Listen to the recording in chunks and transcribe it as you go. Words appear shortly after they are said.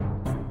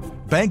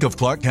Bank of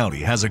Clark County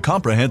has a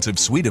comprehensive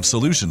suite of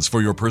solutions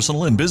for your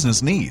personal and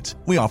business needs.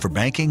 We offer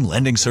banking,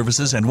 lending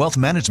services, and wealth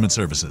management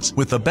services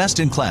with the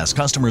best-in-class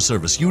customer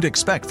service you'd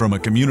expect from a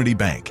community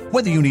bank.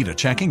 Whether you need a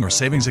checking or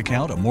savings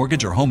account, a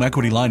mortgage or home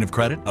equity line of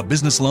credit, a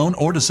business loan,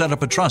 or to set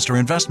up a trust or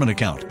investment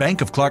account, Bank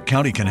of Clark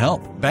County can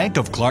help. Bank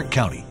of Clark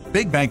County.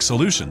 Big Bank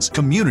Solutions,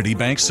 community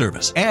bank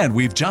service. And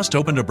we've just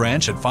opened a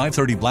branch at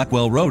 530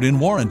 Blackwell Road in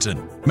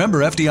Warrenton.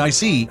 Member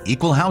FDIC,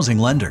 equal housing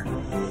lender.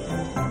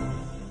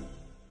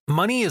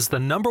 Money is the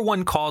number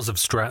one cause of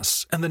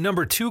stress and the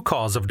number two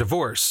cause of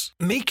divorce.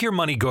 Make your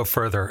money go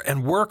further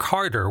and work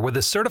harder with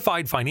a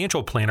certified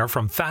financial planner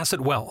from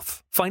Facet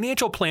Wealth.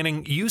 Financial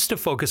planning used to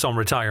focus on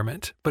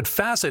retirement, but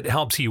Facet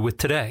helps you with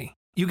today.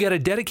 You get a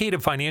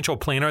dedicated financial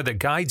planner that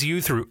guides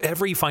you through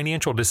every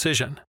financial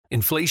decision.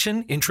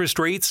 Inflation, interest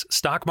rates,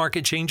 stock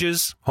market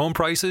changes, home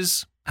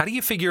prices. How do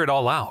you figure it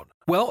all out?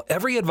 Well,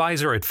 every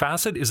advisor at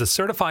Facet is a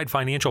certified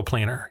financial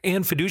planner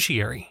and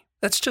fiduciary.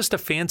 That's just a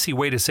fancy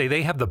way to say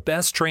they have the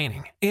best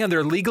training, and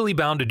they're legally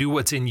bound to do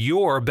what's in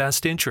your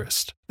best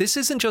interest. This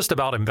isn't just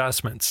about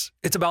investments.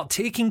 It's about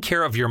taking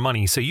care of your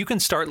money so you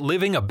can start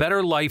living a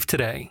better life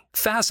today.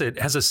 Facet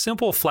has a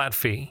simple flat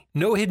fee,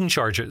 no hidden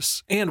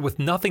charges, and with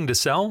nothing to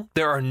sell,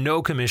 there are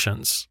no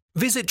commissions.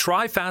 Visit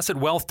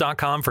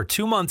tryfacetwealth.com for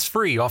 2 months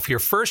free off your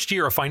first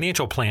year of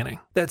financial planning.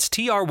 That's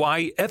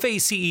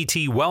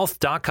TRYFACET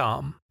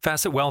wealth.com.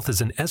 Facet Wealth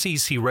is an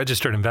SEC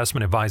registered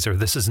investment advisor.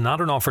 This is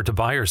not an offer to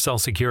buy or sell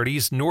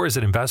securities, nor is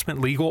it investment,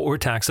 legal, or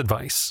tax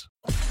advice.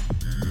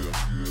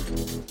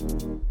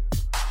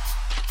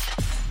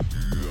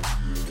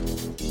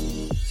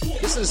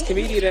 This is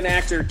comedian and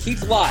actor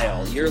Keith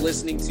Lyle. You're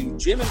listening to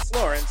Jim and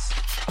Florence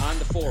on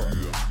the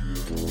Forum.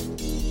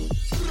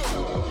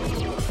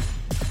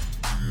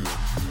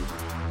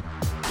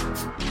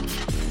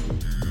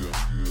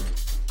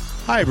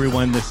 Hi,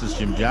 everyone. This is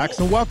Jim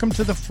Jackson. Welcome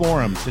to the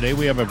Forum. Today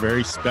we have a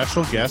very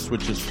special guest,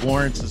 which is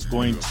Florence is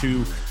going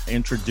to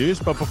introduce.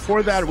 But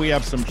before that, we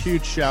have some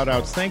huge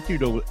shout-outs. Thank you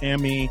to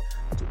Emmy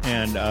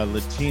and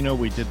Latino.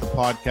 We did the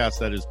podcast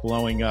that is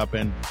blowing up.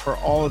 And for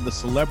all of the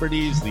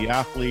celebrities, the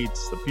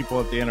athletes, the people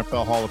at the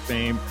NFL Hall of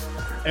Fame,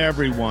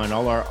 everyone,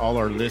 all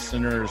our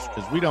listeners,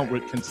 because we don't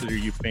consider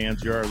you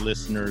fans, you're our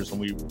listeners, and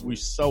we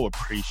so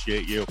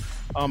appreciate you.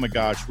 Oh my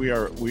gosh,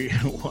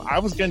 I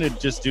was going to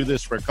just do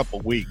this for a couple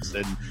weeks,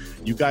 and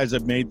you guys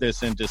have made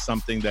this into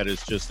something that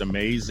is just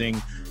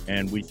amazing,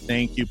 and we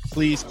thank you.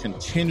 Please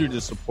continue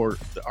to support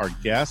our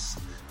guests,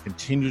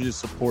 continue to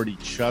support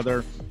each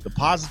other. The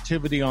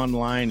positivity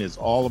online is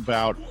all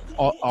about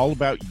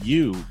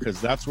you,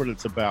 because that's what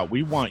it's about.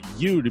 We want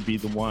you to be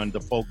the one,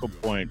 the focal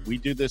point. We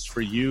do this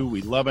for you.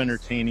 We love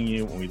entertaining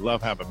you, and we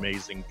love have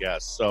amazing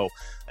guests. So,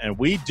 and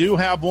we do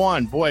have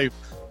one. Boy,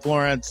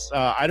 Florence,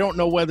 I don't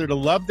know whether to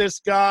love this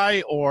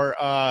guy or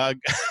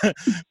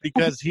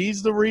because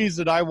he's the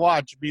reason I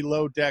watch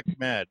Below Deck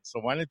Med. So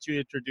why don't you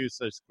introduce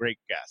this great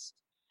guest?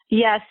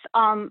 Yes,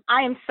 I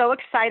am so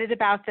excited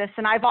about this,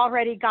 and I've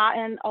already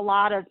gotten a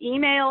lot of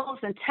emails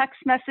and text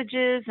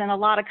messages and a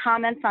lot of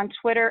comments on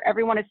Twitter.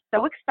 Everyone is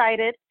so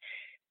excited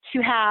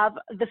to have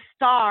the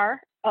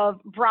star of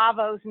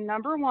Bravo's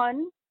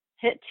 #1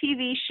 hit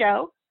TV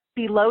show,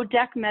 Below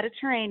Deck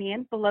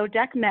Mediterranean, Below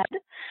Deck Med.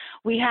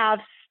 We have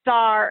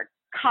star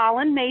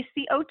Colin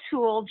Macy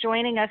O'Toole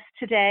joining us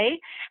today.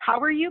 How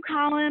are you,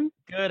 Colin?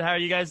 Good. How are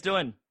you guys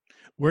doing?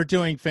 We're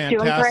doing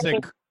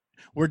fantastic.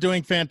 We're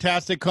doing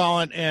fantastic,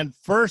 Colin. And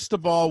first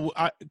of all,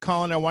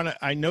 Colin,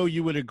 I know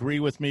you would agree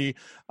with me.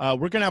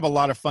 We're going to have a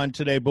lot of fun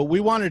today, but we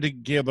wanted to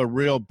give a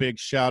real big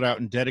shout out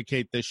and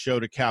dedicate this show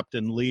to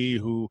Captain Lee,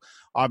 who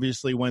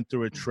obviously went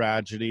through a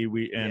tragedy.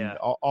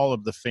 All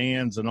of the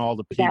fans and all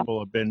the people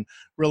have been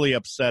really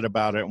upset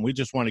about it. And we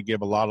just want to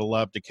give a lot of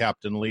love to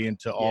Captain Lee and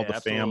to all the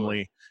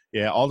family.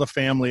 Yeah, all the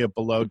family of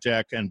Below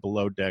Deck and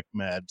Below Deck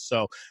Med.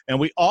 So, and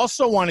we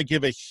also want to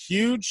give a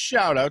huge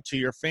shout out to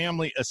your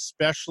family,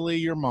 especially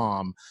your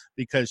mom,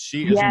 because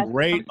she is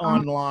great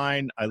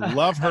online. I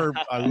love her.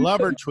 I love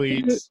her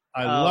tweets.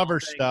 I love her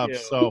stuff. You.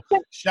 So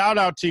shout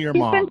out to your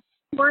mom.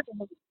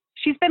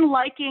 She's been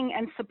liking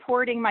and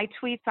supporting my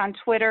tweets on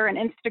Twitter and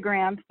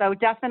Instagram. So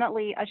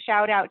definitely a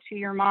shout out to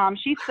your mom.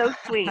 She's so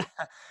sweet.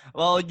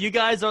 Well, you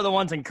guys are the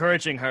ones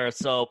encouraging her,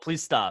 so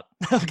please stop.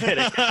 I'm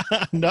kidding.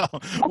 No,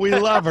 we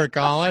love her,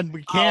 Colin.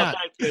 We can't.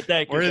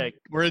 Thank you.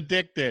 We're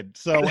addicted.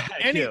 So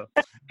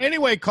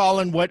anyway,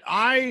 Colin, what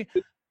I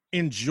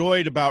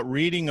enjoyed about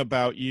reading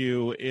about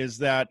you is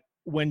that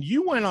when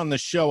you went on the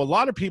show, a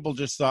lot of people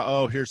just thought,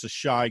 oh, here's a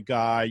shy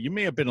guy. You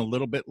may have been a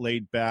little bit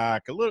laid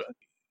back,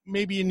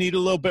 maybe you need a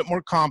little bit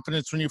more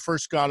confidence when you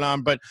first got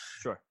on, but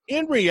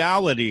in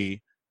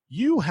reality,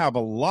 you have a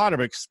lot of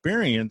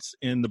experience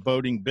in the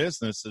boating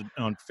business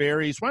on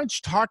ferries. Why don't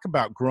you talk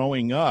about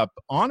growing up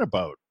on a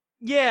boat?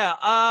 Yeah,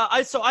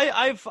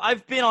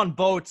 I've been on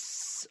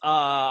boats.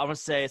 I want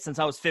to say since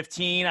I was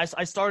 15.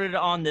 I started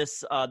on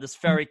this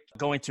ferry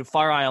going to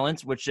Fire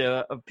Island, which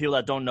people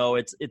that don't know,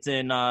 it's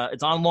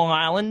on Long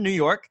Island, New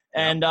York,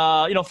 and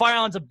Fire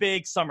Island's a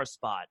big summer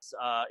spot.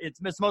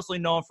 It's mostly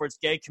known for its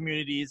gay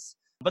communities.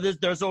 But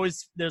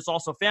there's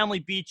also family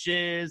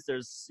beaches.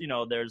 There's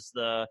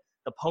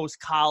the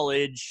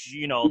post-college,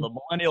 the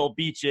millennial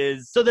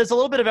beaches. So there's a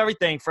little bit of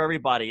everything for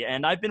everybody.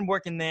 And I've been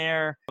working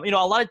there. A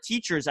lot of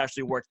teachers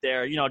actually work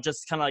there,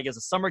 just kind of like as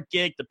a summer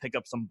gig to pick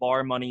up some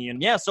bar money.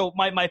 And yeah, so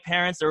my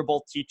parents, they were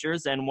both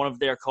teachers, and one of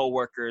their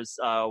coworkers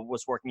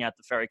was working at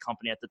the ferry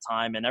company at the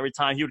time. And every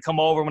time he would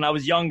come over when I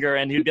was younger,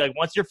 and he'd be like,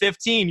 once you're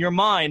 15, you're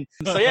mine.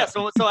 So yeah,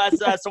 so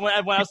when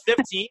I was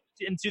 15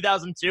 in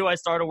 2002, I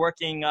started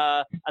working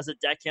as a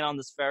deckhand on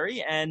this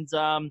ferry. And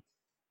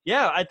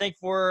yeah, I think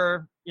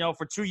for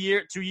 2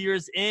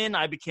 years in,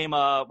 I became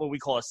what we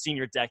call a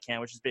senior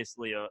deckhand, which is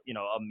basically a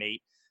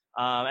mate.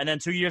 And then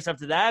 2 years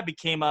after that, I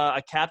became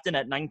a captain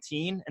at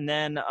 19. And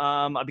then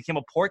I became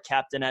a port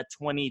captain at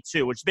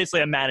 22, which is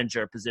basically a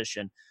manager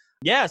position.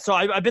 Yeah, so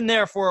I've been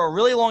there for a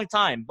really long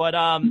time. But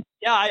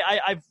yeah,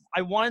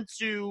 I watched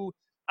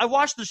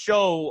the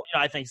show,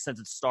 I think since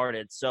it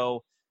started.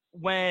 So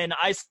when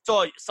I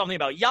saw something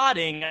about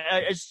yachting,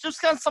 it's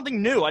just kind of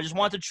something new. I just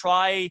wanted to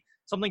try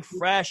something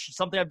fresh,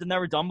 something I've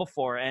never done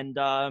before. And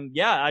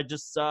yeah, I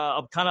just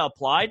kind of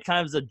applied kind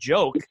of as a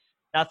joke,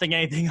 not thinking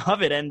anything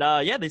of it. And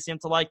yeah, they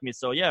seemed to like me.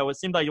 So yeah, it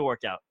seemed like it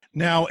worked out.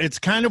 Now, it's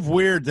kind of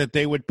weird that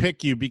they would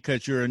pick you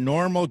because you're a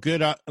normal,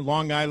 good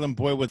Long Island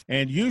boy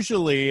and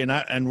usually,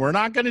 and we're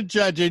not going to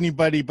judge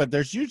anybody, but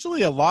there's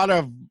usually a lot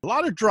of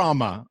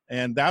drama,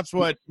 and that's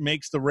what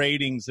makes the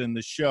ratings in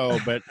the show.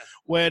 But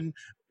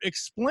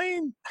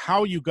explain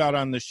how you got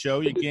on the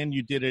show. Again,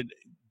 you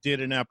did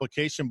an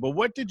application, but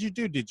what did you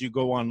do? Did you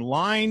go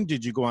online?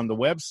 Did you go on the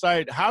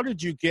website? How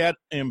did you get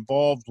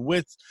involved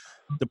with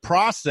the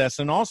process?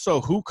 And also,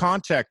 who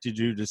contacted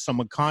you? Did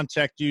someone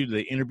contact you? Did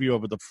they interview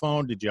over the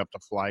phone? Did you have to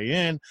fly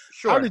in?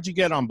 Sure. How did you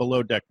get on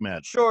Below Deck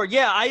Med? Sure.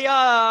 Yeah.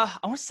 I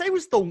want to say it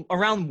was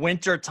around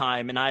winter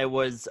time, and I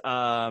was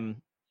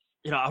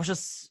I was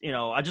just,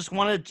 I just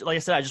wanted, like I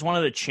said, I just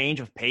wanted a change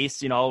of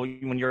pace.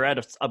 When you're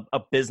at a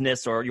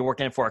business or you're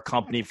working for a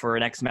company for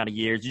an X amount of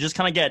years, you just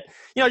kind of get,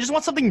 I just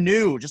want something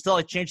new, just to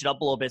like change it up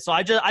a little bit. So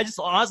I just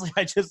honestly,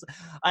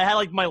 I had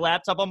like my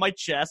laptop on my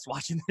chest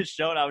watching this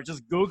show, and I was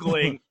just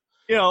Googling,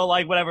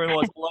 like whatever it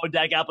was, Below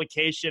Deck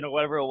application or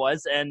whatever it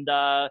was. And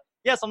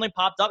yeah, something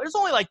popped up. It was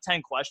only like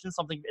 10 questions,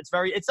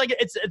 it's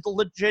a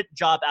legit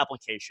job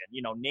application,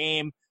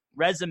 name,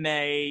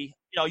 resume,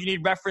 you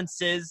need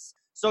references.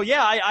 So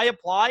yeah, I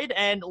applied,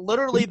 and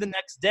literally the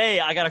next day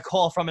I got a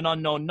call from an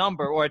unknown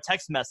number or a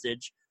text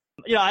message.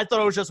 I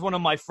thought it was just one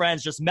of my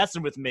friends just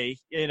messing with me,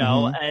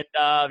 Mm-hmm.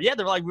 And yeah,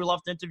 they're like, we'd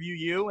love to interview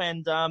you.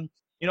 And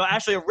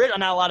actually,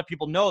 not a lot of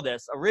people know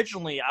this.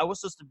 Originally, I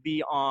was supposed to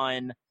be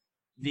on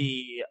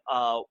the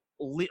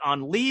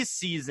on Lee's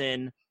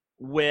season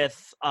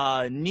with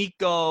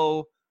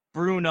Nico,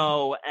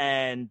 Bruno,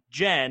 and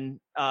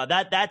Jen.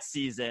 That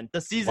season,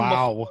 the season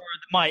before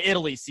my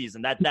Italy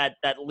season,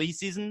 that Lee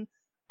season.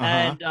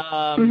 And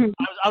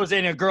I was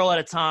dating a girl at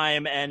a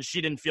time, and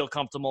she didn't feel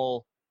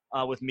comfortable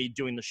with me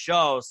doing the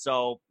show.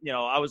 So,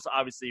 I was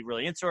obviously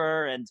really into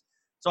her. And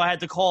so I had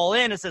to call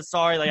in and said,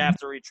 sorry, like I have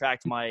to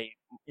retract my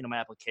my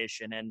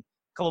application. And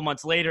a couple of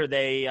months later,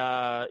 they,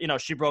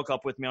 she broke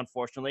up with me,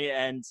 unfortunately.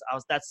 And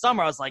that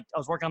summer, I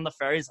was working on the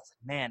ferries. I was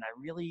like, man, I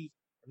really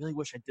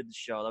wish I did the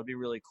show. That would be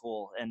really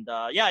cool. And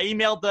yeah, I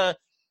emailed the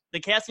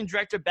casting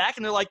director back,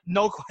 and they're like,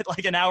 no,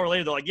 like an hour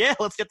later, they're like, yeah,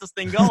 let's get this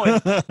thing going.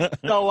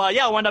 So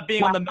yeah, I wound up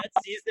being on the Mets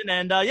season,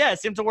 and yeah, it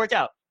seemed to work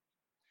out.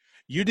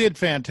 You did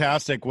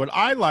fantastic. What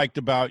I liked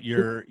about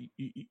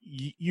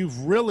you've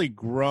really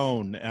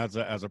grown as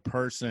a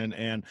person,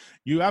 and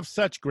you have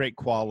such great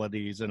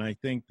qualities. And I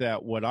think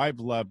that what I've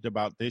loved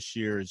about this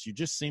year is you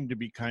just seem to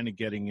be kind of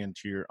getting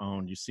into your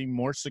own. You seem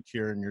more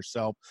secure in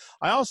yourself.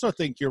 I also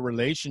think your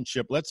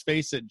relationship, let's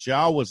face it,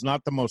 Zhao was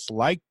not the most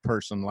liked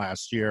person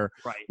last year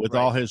with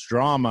all his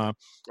drama,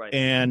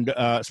 and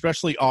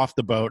especially off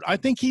the boat. I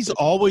think he's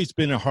always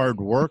been a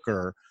hard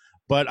worker,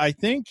 but I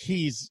think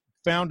he's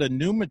found a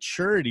new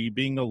maturity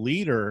being a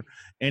leader,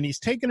 and he's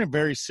taken it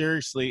very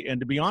seriously. And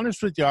to be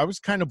honest with you, I was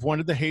kind of one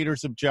of the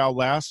haters of Zhao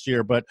last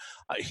year, but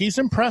he's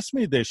impressed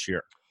me this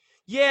year.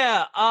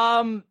 Yeah,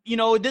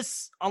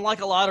 this, unlike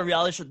a lot of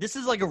reality shows, this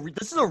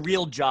is a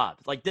real job.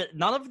 Like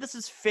none of this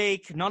is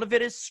fake, none of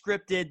it is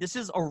scripted. This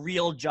is a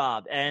real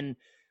job, and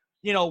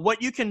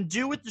what you can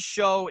do with the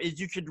show is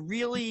you could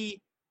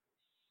really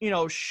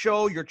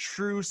show your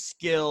true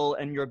skill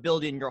and your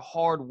ability and your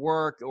hard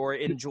work, or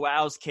in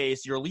Joao's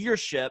case, your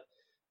leadership,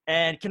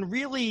 and can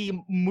really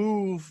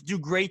do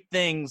great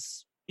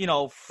things,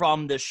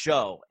 from the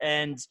show.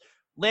 And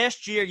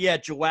last year, yeah,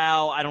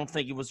 Joao, I don't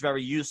think he was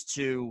very used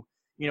to,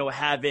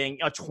 having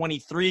a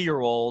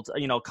 23-year-old,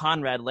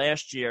 Conrad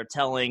last year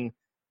telling,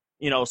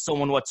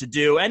 someone what to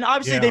do. And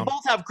obviously they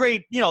both have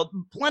great,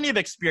 plenty of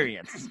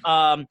experience.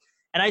 And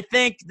I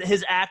think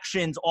his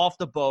actions off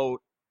the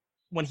boat,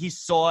 when he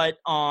saw it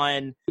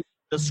on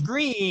the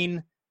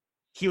screen,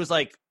 he was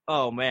like,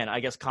 oh man,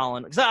 I guess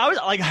Colin, because I was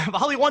like,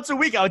 probably once a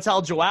week I would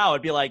tell Joao,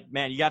 I'd be like,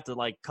 man, you have to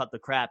like cut the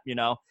crap,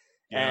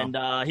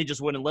 and he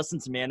just wouldn't listen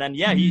to me. And then,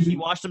 yeah, he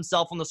watched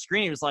himself on the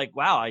screen. He was like,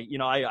 wow,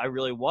 I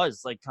really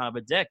was like kind of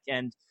a dick.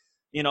 And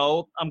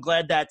I'm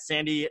glad that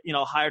Sandy,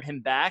 hired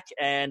him back.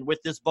 And with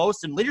this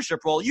Boaston leadership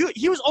role,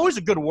 he was always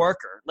a good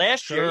worker.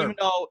 Last year, even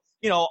though,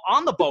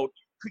 on the boat,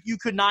 you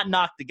could not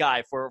knock the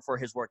guy for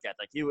his work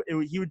ethic.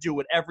 He would do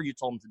whatever you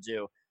told him to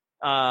do.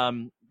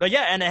 But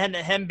yeah, and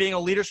him being a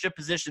leadership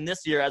position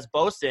this year as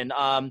Boaston,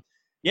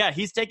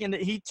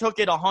 he took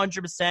it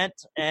 100%,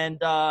 and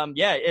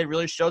it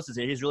really shows us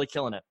he's really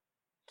killing it.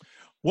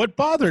 What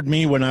bothered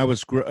me when I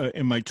was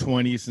in my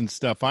 20s and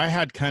stuff, I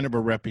had kind of a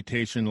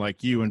reputation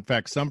like you. In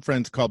fact, some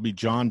friends called me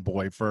John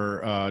Boy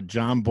for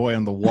John Boy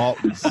on the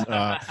Waltons.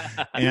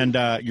 And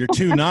you're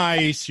too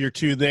nice, you're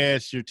too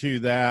this, you're too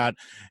that.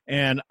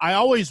 And I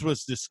always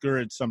was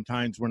discouraged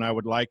sometimes when I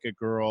would like a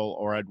girl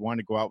or I'd want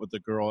to go out with a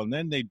girl, and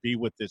then they'd be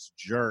with this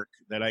jerk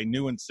that I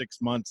knew in 6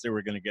 months they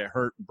were going to get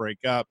hurt and break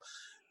up.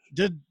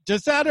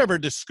 Does that ever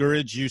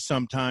discourage you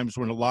sometimes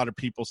when a lot of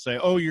people say,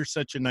 oh, you're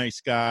such a nice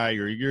guy,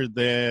 or you're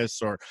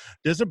this, or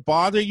does it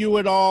bother you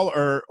at all?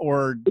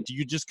 Or do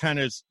you just kind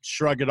of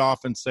shrug it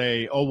off and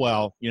say, oh,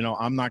 well,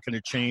 I'm not going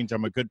to change.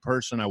 I'm a good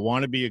person. I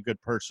want to be a good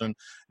person.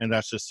 And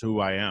that's just who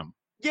I am.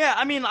 Yeah,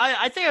 I mean,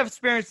 I think I've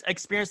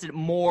experienced it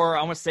more,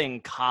 I want to say in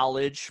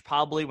college,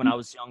 probably when I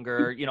was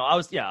younger.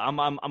 I'm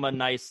a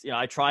nice,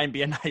 I try and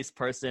be a nice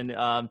person.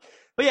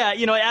 But yeah,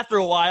 after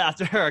a while,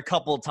 after a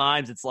couple of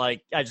times, it's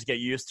like I just get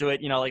used to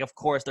it. Like, of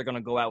course they're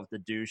gonna go out with the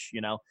douche,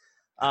 But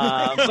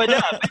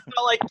yeah,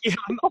 I like to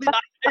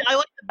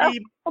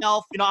be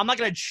myself. I'm not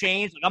gonna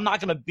change. Like, I'm not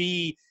gonna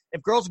be,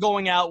 if girls are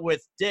going out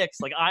with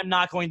dicks, like I'm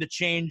not going to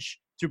change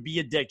to be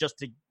a dick just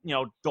to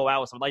go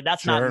out with someone. Like,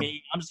 that's not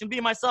me. I'm just gonna be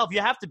myself.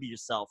 You have to be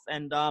yourself,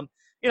 and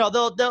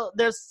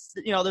there's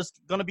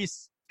gonna be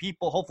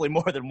people, hopefully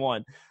more than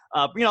one,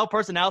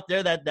 person out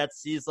there that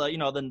sees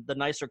the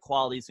nicer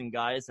qualities in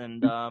guys,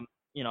 and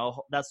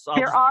that's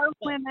there are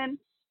women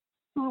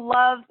who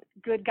love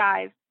good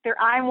guys.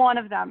 I'm one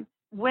of them.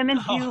 Women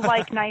do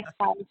like nice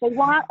guys. They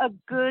want a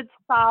good,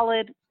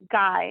 solid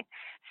guy.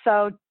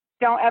 So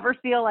don't ever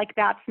feel like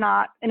that's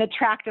not an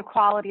attractive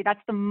quality.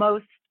 That's the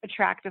most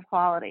attractive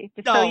quality.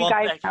 Just so you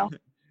guys know.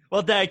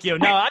 Well, thank you.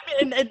 No, I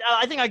mean, and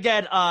I think I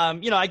get,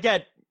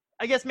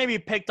 I guess maybe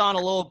picked on a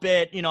little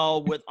bit,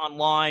 with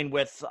online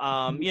with,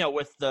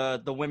 with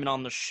the women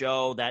on the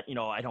show that,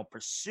 I don't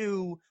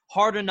pursue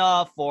hard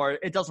enough or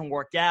it doesn't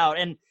work out.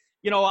 And,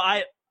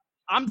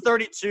 I'm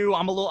 32.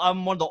 I'm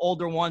one of the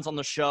older ones on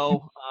the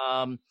show.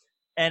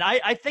 And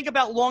I think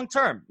about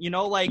long-term,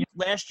 like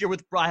last year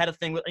with, I had a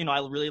thing with, I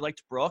really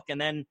liked Brooke,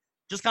 and then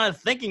just kind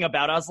of thinking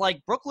about it, I was like,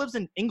 Brooke lives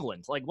in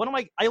England. Like,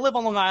 I live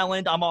on Long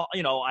Island.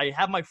 I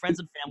have my friends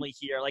and family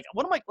here. Like,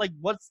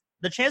 what's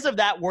the chance of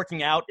that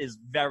working out is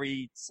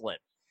very slim.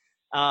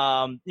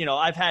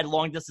 I've had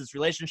long distance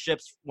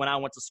relationships when I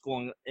went to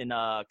school in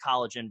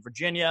college in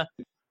Virginia.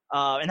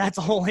 And that's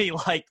only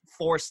like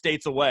 4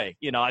 states away.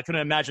 I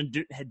couldn't imagine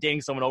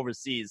dating someone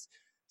overseas.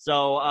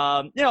 So,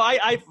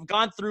 I've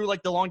gone through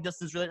like the long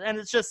distance relationship, and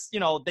it's just,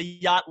 the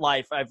yacht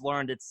life. I've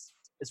learned it's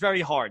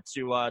very hard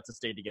to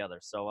stay together.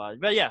 So,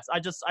 but yes, I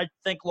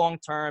think long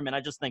term, and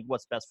I just think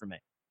what's best for me.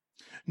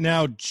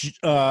 Now,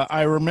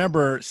 I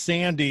remember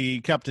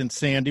Captain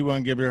Sandy,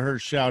 want to give her a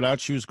shout out.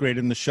 She was great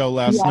in the show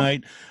last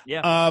night.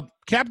 Yeah.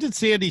 Captain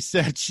Sandy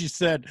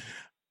said,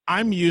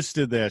 I'm used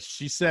to this.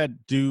 She said,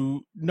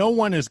 no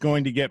one is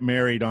going to get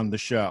married on the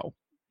show.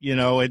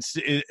 It's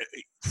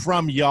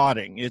from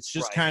yachting. It's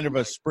just kind of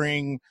a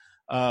spring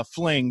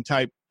fling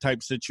type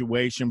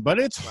situation, but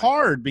it's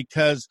hard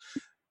because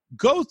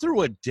go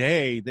through a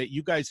day that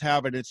you guys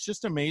have it. It's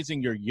just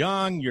amazing. You're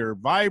young, you're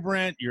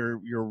vibrant,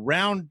 you're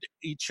around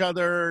each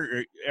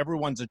other.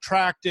 Everyone's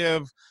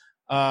attractive.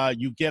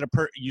 You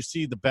you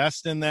see the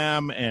best in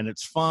them, and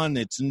it's fun.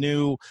 It's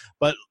new,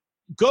 but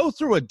go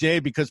through a day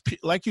because,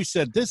 like you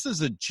said, this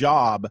is a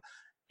job,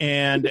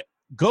 and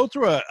go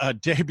through a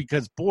day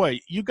because, boy,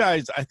 you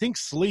guys, I think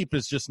sleep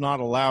is just not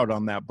allowed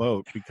on that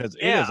boat because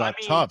it is a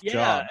tough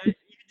job.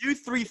 Do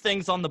 3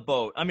 things on the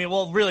boat. I mean,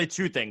 well, really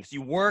 2 things.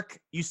 You work,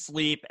 you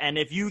sleep, and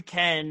if you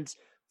can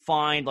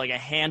find like a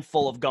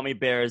handful of gummy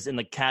bears in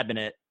the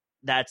cabinet,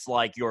 that's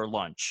like your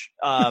lunch.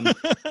 And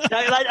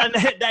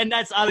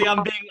that's,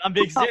 I'm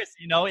being serious.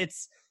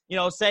 It's,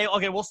 say,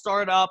 okay, we'll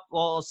start up.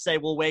 We'll say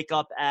we'll wake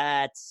up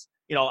at,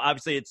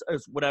 obviously it's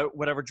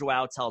whatever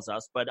Joao tells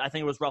us, but I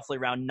think it was roughly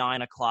around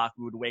 9 o'clock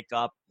we would wake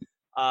up.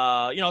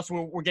 So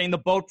we're getting the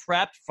boat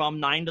prepped from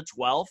 9 to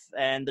 12,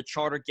 and the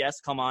charter guests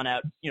come on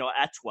at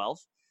 12.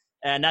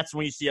 And that's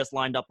when you see us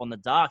lined up on the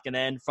dock. And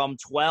then from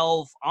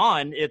 12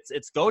 on,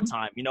 it's go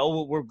time.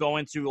 We're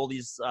going to all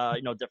these,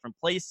 different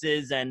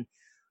places. And,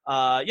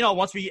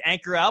 once we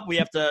anchor up, we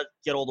have to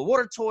get all the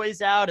water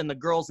toys out, and the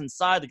girls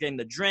inside, they're getting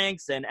the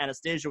drinks, and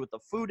Anastasia with the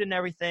food and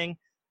everything.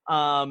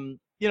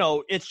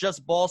 It's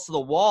just balls to the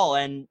wall.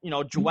 And,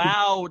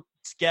 Joao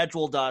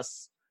scheduled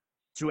us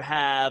to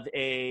have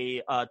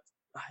I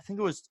think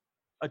it was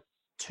a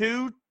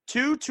two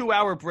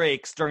 2-hour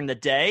breaks during the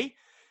day.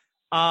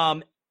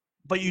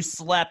 But you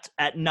slept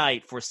at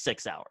night for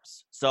 6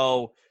 hours.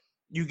 So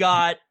you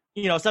got,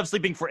 instead of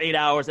sleeping for 8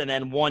 hours and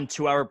then 1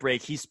 2-hour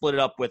break, he split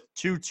it up with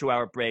 2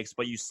 2-hour breaks,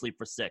 but you sleep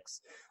for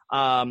 6.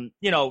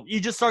 you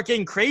just start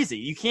getting crazy.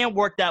 You can't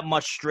work that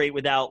much straight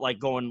without like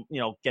going,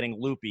 getting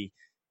loopy.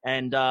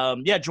 And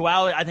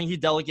Joao, I think he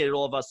delegated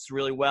all of us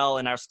really well,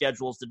 and our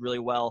schedules did really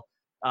well.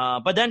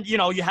 But then,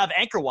 you have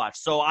Anchor Watch.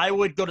 So I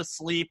would go to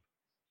sleep.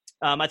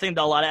 I think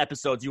that a lot of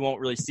episodes you won't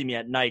really see me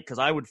at night because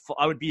I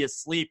would be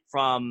asleep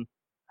from,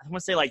 I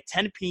want to say like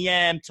 10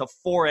 p.m. to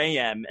 4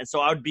 a.m. And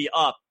so I would be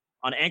up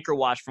on Anchor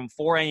Watch from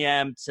 4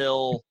 a.m.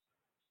 till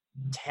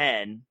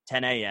 10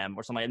 a.m.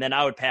 or something. And then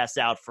I would pass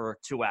out for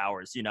 2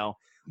 hours,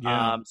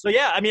 Yeah.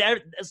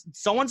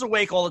 Someone's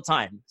awake all the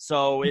time.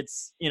 So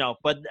it's,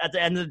 but at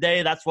the end of the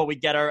day, that's what we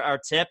get our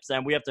tips,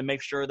 and we have to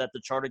make sure that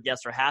the charter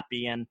guests are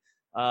happy. And,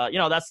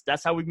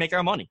 that's how we make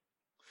our money.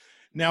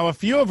 Now, a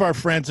few of our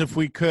friends, if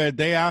we could,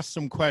 they asked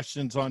some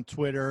questions on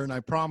Twitter, and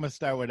I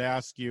promised I would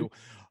ask you.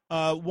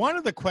 One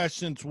of the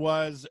questions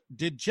was,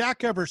 did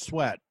Jack ever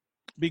sweat?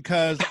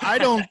 Because I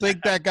don't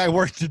think that guy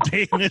worked a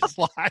day in his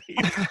life.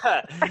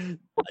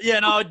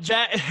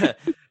 Jack,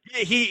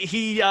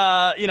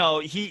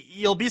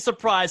 you'll be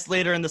surprised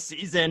later in the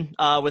season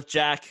with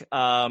Jack.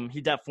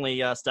 He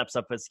definitely steps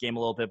up his game a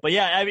little bit. But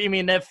yeah, I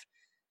mean,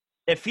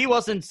 if he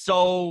wasn't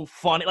so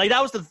funny, like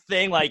that was the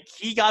thing, like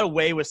he got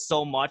away with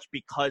so much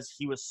because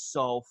he was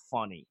so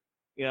funny.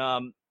 He's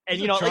a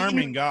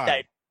charming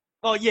guy.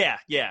 Oh yeah.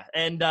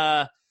 And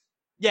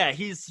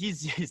he's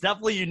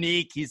definitely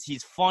unique.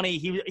 He's funny.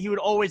 He would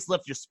always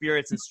lift your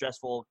spirits in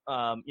stressful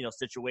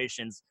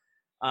situations.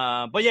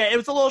 But yeah, it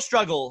was a little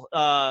struggle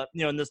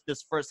in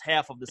this first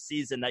half of the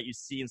season that you've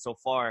seen so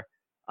far.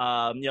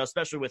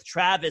 Especially with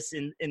Travis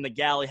in the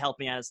galley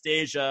helping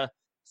Anastasia.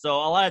 So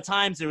a lot of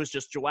times it was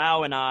just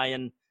Joao and I,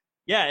 and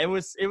yeah,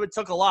 it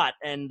took a lot.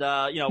 And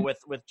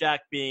with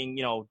Jack being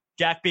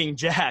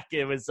Jack,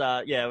 it was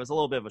a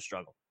little bit of a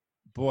struggle.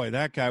 Boy,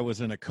 that guy was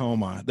in a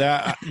coma.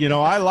 That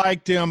I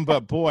liked him,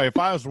 but boy, if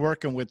I was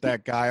working with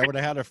that guy, I would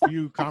have had a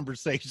few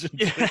conversations.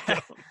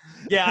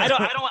 Yeah,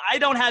 I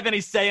don't have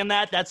any say in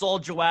that. That's all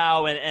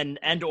Joao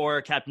and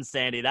or Captain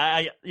Sandy.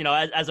 That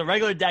as a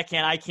regular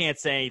deckhand, I can't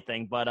say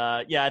anything. But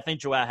I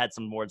think Joao had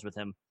some words with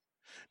him.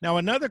 Now,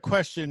 another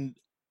question: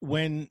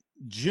 when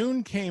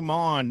June came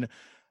on,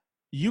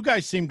 you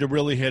guys seemed to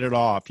really hit it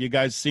off. You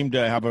guys seemed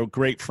to have a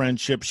great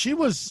friendship. She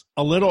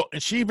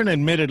even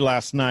admitted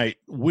last night,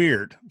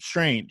 weird,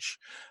 strange.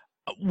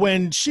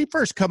 When she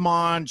first come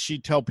on,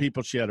 she'd tell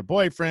people she had a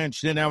boyfriend.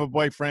 She didn't have a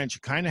boyfriend. She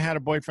kind of had a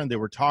boyfriend. They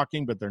were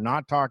talking, but they're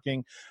not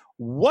talking.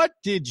 What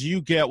did you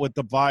get with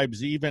the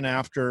vibes even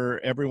after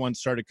everyone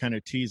started kind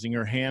of teasing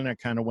her? Hannah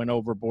kind of went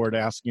overboard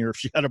asking her if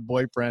she had a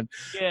boyfriend.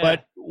 Yeah.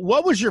 But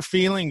what was your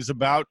feelings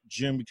about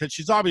June? Because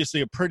she's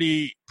obviously a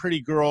pretty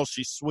girl.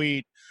 She's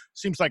sweet.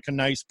 Seems like a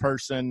nice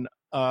person.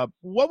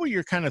 What were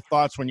your kind of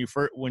thoughts when you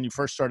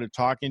first started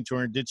talking to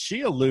her? Did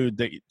she allude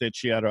that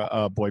she had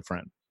a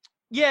boyfriend?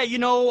 Yeah,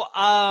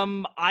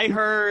 I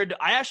heard.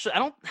 I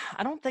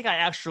don't think I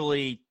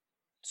actually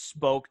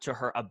spoke to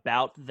her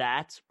about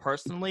that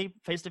personally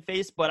face to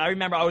face, but I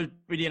remember I was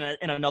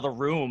in another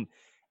room,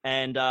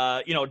 and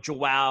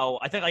Joao,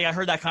 I think I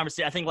heard that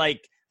conversation. I think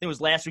it was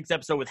last week's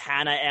episode with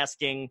Hannah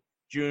asking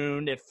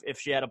June if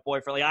she had a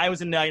boyfriend. I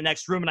was in the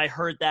next room and I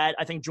heard that.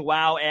 I think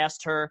Joao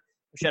asked her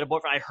if she had a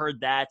boyfriend. I heard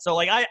that. So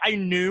I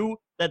knew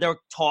that there were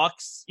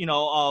talks,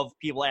 of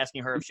people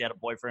asking her if she had a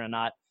boyfriend or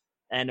not,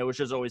 and it was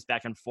just always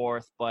back and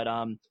forth. But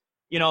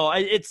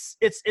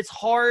it's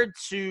hard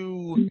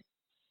to.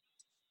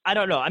 I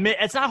don't know. I mean,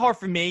 it's not hard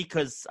for me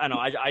because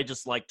I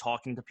just like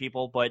talking to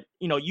people. But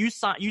you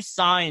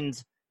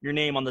signed your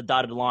name on the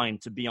dotted line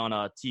to be on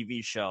a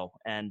TV show,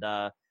 and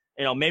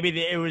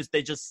maybe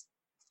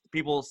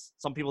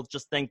some people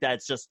just think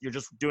that you're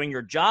just doing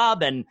your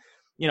job, and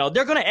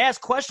they're going to ask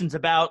questions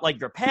about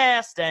your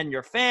past and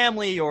your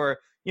family or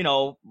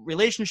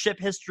relationship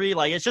history.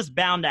 It's just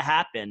bound to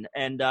happen.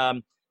 And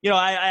I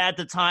at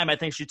the time, I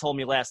think she told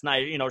me last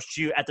night,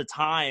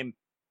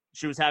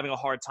 she was having a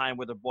hard time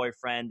with her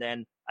boyfriend,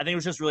 and I think it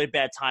was just really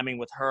bad timing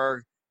with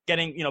her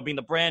getting, being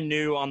the brand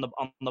new on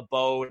the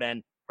boat,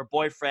 and her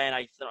boyfriend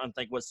I don't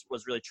think was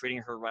really treating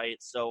her right.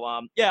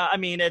 So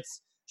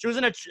she was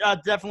in a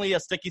definitely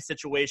a sticky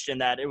situation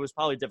that it was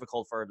probably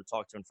difficult for her to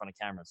talk to in front of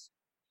cameras.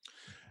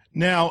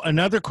 Now,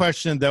 another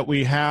question that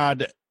we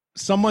had,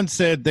 someone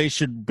said they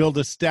should build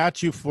a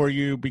statue for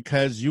you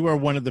because you are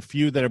one of the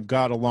few that have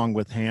got along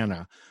with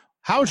Hannah.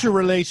 How's your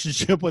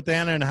relationship with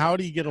Hannah, and how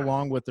do you get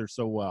along with her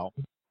so well?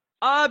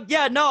 I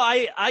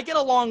get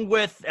along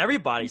with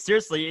everybody.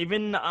 Seriously,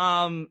 even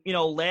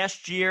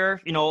last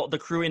year, the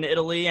crew in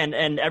Italy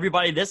and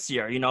everybody this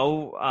year. I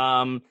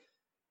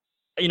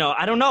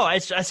don't know.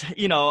 It's just,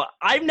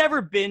 I've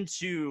never been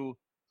to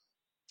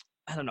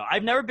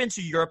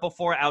Europe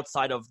before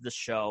outside of the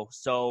show.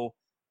 So,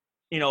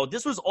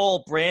 this was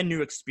all brand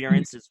new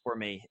experiences for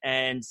me.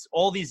 And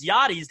all these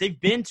yachties, they've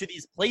been to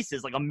these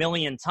places like a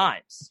million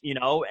times,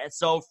 and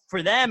so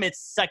for them, it's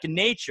second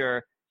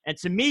nature. And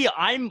to me,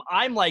 I'm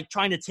like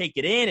trying to take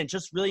it in and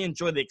just really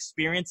enjoy the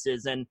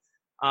experiences. And,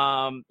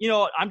 I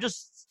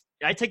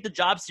take the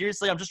job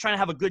seriously. I'm just trying to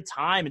have a good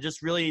time and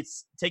just really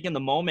taking the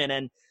moment.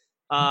 And,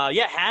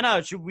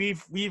 Hannah,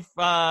 we've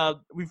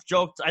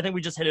joked. I think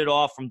we just hit it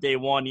off from day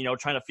one,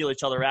 trying to feel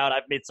each other out.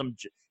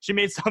 She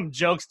made some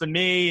jokes to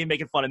me,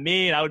 making fun of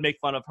me, and I would make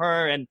fun of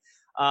her. And,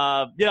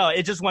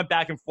 it just went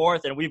back and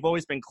forth, and we've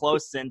always been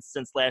close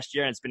since last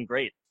year, and it's been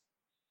great.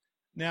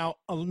 Now,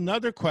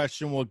 another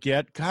question we'll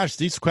get. Gosh,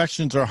 these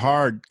questions are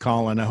hard,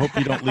 Colin. I hope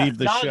you don't leave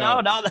the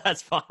show. No,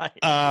 that's fine.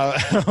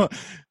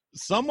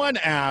 Someone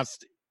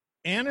asked,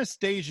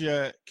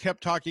 Anastasia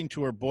kept talking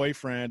to her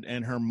boyfriend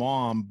and her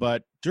mom,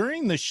 but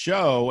during the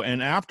show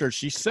and after,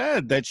 she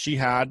said that she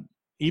had,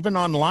 even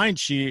online,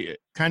 she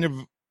kind of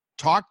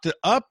talked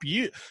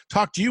you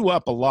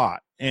up a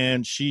lot.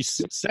 And she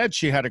said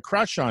she had a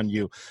crush on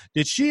you.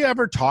 Did she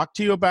ever talk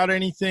to you about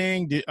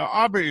anything?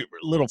 A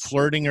little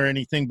flirting or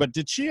anything, but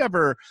did she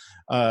ever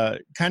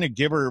kind of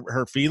give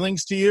her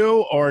feelings to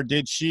you? Or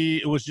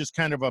it was just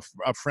kind of a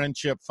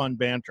friendship, fun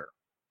banter?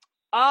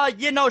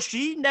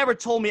 She never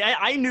told me.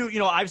 I knew,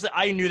 obviously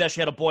I knew that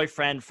she had a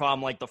boyfriend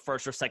from like the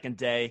first or second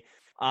day.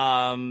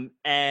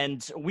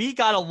 And we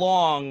got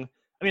along,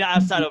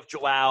 outside of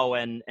Joao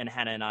and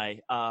Hannah and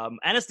I,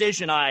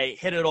 Anastasia and I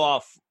hit it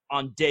off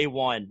on day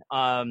one.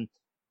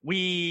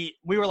 We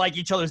were like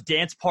each other's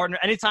dance partner.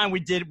 Anytime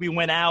we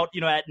went out,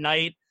 at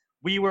night,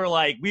 we were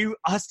like,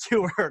 us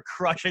two were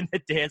crushing the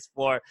dance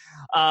floor.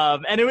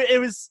 And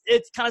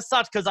it kind of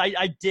sucked because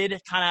I did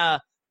kind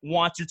of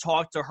want to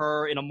talk to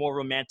her in a more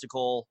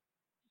romantical,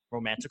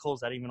 is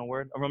that even a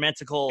word? A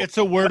romantical. It's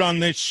a word on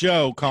this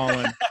show,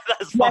 Colin.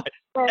 That's fine.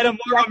 In a more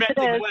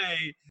romantic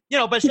way,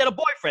 but she had a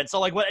boyfriend. So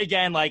like,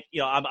 I'm not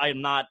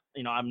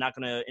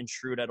going to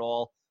intrude at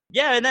all.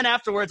 Yeah. And then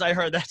afterwards I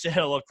heard that she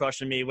had a little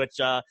crush on me, which,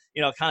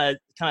 kind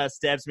of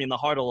stabs me in the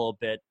heart a little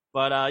bit.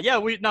 But,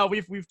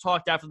 we've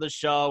talked after the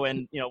show,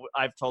 and,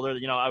 I've told her,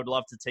 I would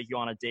love to take you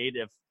on a date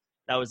if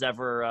that was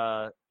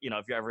ever,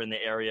 if you're ever in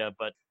the area.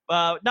 But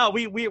no,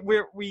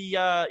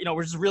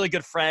 we're just really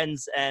good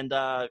friends, and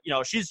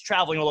she's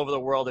traveling all over the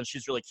world, and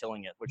she's really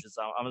killing it, which is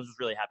I'm just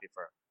really happy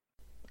for her.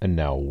 And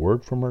now a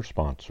word from our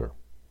sponsor.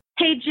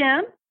 Hey,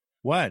 Jim.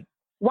 What?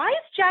 Why is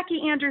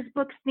Jackie Anders'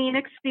 book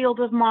Phoenix Field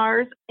of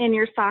Mars in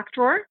your sock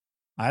drawer?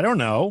 I don't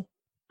know.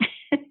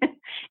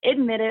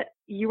 Admit it.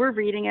 You were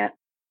reading it.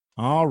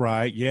 All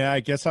right. Yeah, I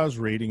guess I was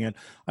reading it.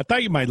 I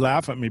thought you might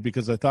laugh at me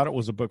because I thought it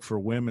was a book for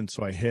women,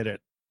 so I hid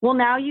it. Well,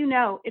 now you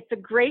know. It's a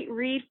great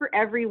read for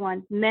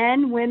everyone.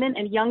 Men, women,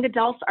 and young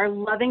adults are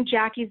loving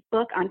Jackie's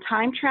book on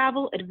time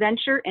travel,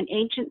 adventure, and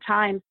ancient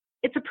times.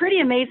 It's a pretty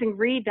amazing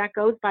read that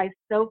goes by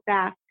so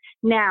fast.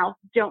 Now,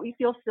 don't you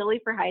feel silly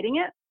for hiding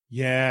it?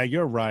 Yeah,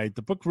 you're right.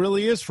 The book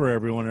really is for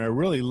everyone, and I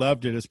really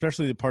loved it,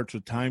 especially the parts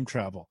with time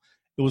travel.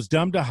 It was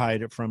dumb to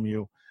hide it from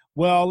you.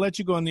 Well, I'll let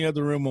you go in the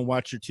other room and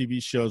watch your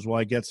TV shows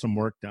while I get some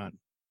work done.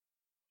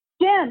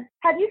 Jim,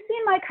 have you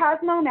seen my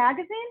Cosmo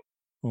magazine?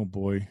 Oh,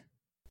 boy.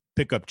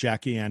 Pick up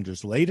Jackie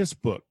Anders'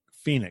 latest book,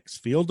 Phoenix,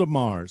 Field of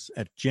Mars,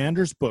 at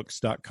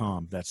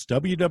jandersbooks.com. That's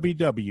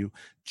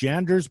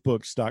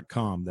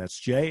www.jandersbooks.com. That's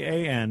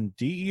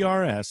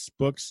JANDERS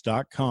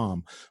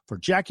books.com for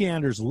Jackie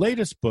Anders'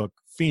 latest book,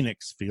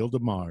 Phoenix, Field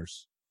of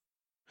Mars.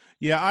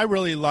 Yeah, I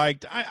really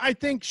liked. I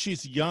think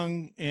she's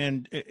young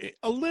and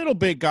a little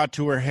bit got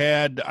to her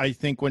head, I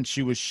think, when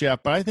she was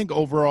chef. But I think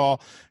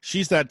overall,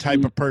 she's that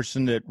type of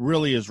person that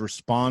really is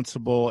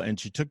responsible, and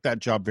she took that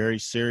job very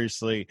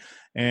seriously.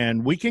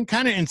 And we can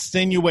kind of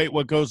insinuate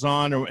what goes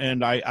on.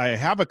 And I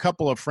have a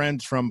couple of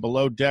friends from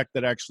Below Deck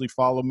that actually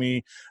follow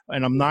me,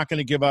 and I'm not going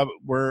to give up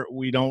where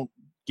we don't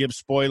give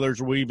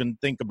spoilers or we even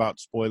think about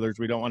spoilers.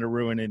 We don't want to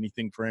ruin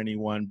anything for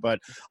anyone, but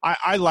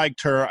I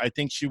liked her. I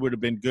think she would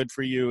have been good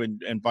for you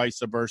and vice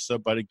versa.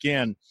 But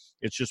again,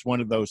 it's just one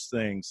of those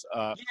things.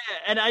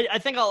 And I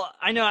think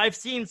I know I've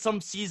seen some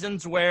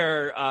seasons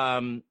where,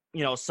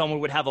 someone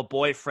would have a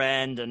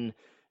boyfriend and,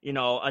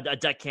 a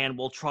deckhand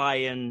will try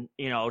and,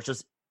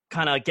 just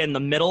kind of get in the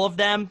middle of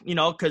them,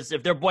 because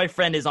if their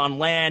boyfriend is on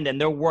land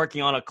and they're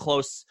working on a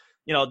close,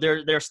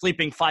 they're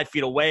sleeping 5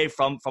 feet away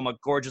from a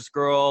gorgeous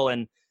girl,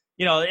 and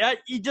you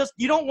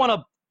don't want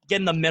to get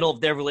in the middle of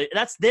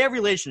that's their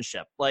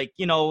relationship. Like,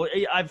 I don't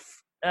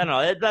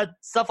know, that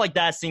stuff like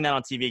that, seeing that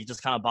on TV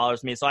just kind of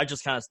bothers me. So I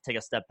just kind of take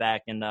a step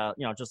back and,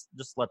 just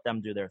let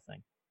them do their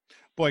thing.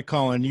 Boy,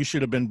 Colin, you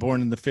should have been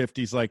born in the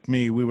 50s like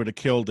me. We would have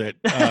killed it.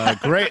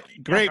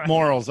 Great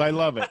morals. I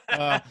love it.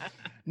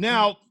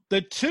 Now,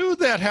 the two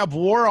that have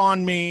wore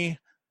on me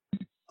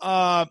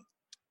are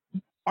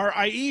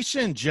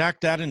Aisha and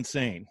Jack that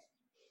insane.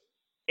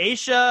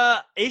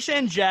 Aisha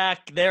and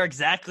Jack, they're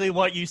exactly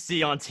what you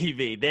see on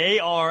TV. They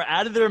are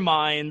out of their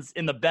minds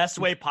in the best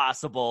way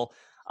possible.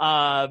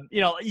 This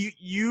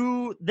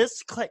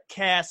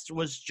cast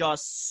was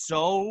just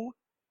so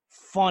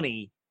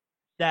funny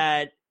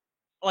that,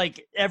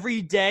 like,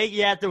 every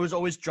day, there was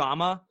always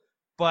drama,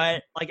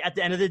 but like at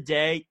the end of the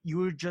day,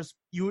 your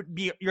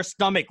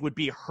stomach would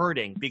be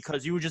hurting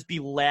because you would just be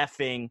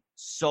laughing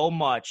so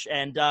much.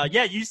 And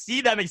you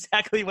see them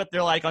exactly what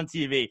they're like on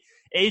TV.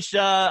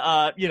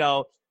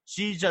 Aisha,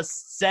 she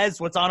just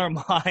says what's on her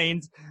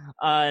mind.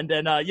 And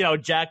then,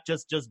 Jack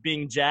just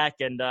being Jack.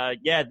 And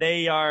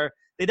they are,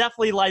 they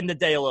definitely lighten the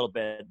day a little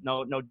bit.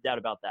 No doubt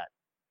about that.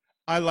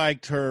 I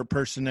liked her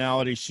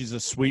personality. She's a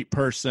sweet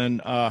person.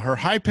 Her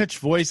high-pitched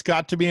voice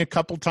got to me a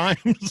couple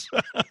times,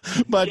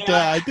 but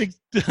I think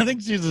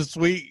she's a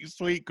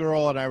sweet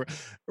girl, and I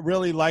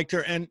really liked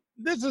her. And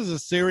this is a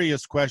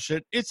serious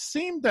question. It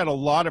seemed that a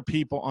lot of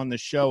people on the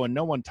show, and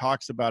no one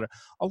talks about it,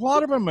 a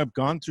lot of them have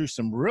gone through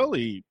some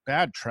really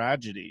bad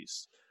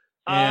tragedies.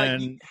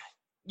 And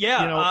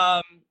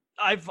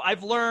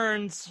I've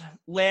learned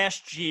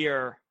last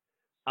year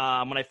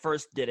when I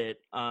first did it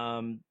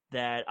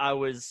that I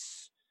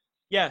was.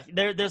 Yeah,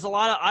 there's a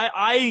lot of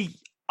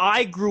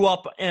I grew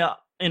up in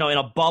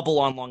a bubble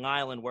on Long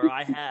Island where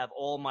I have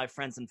all my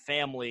friends and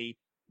family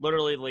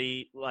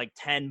literally like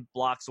 10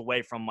 blocks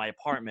away from my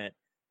apartment.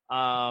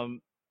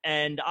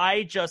 And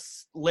I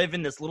just live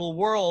in this little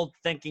world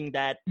thinking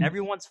that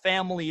everyone's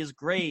family is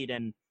great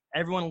and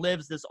everyone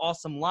lives this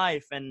awesome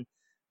life. And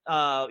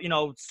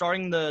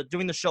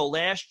doing the show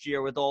last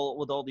year with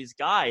all these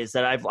guys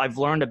that I've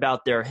learned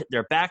about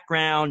their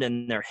background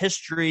and their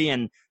history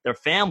and their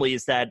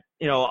families, that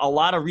a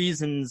lot of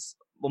reasons,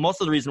 well,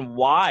 most of the reason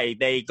why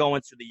they go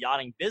into the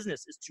yachting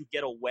business is to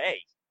get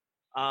away.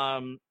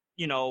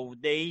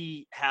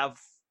 They have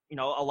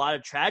a lot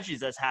of tragedies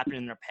that's happened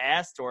in their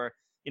past or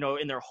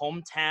in their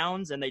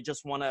hometowns, and they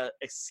just want to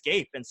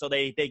escape, and so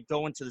they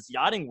go into this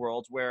yachting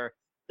world where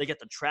they get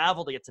to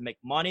travel, they get to make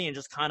money, and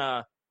just kind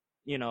of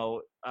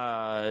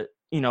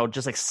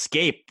just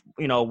escape,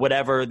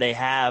 whatever they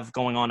have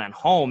going on at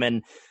home.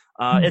 And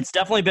it's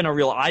definitely been a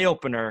real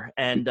eye-opener.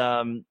 And,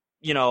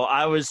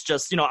 I was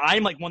just,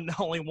 I'm like one of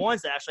the only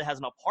ones that actually has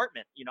an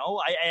apartment.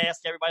 I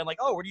asked everybody, I'm like,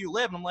 oh, where do you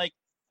live? And I'm like,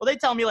 well, they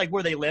tell me like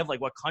where they live,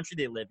 like what country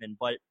they live in,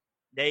 but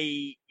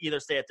they either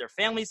stay at their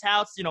family's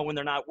house, when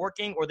they're not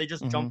working, or they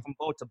just jump from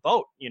boat to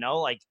boat,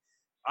 like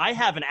I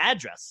have an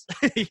address,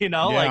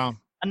 like,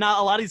 and not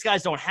a lot of these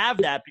guys don't have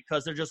that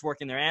because they're just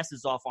working their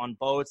asses off on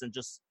boats. And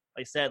just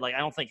like I said, like I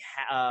don't think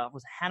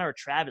was Hannah or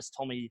Travis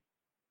told me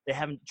they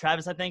haven't.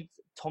 Travis, I think,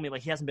 told me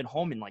like he hasn't been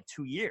home in like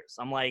 2 years.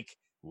 I'm like,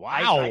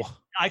 wow,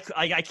 I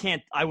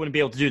can't. I wouldn't be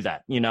able to do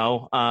that,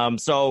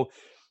 So,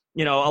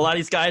 a lot of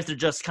these guys, they're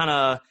just kind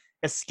of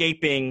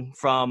escaping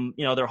from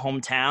their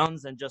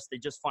hometowns, and they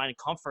just find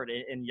comfort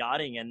in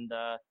yachting. And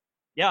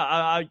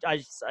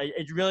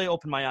it really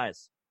opened my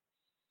eyes.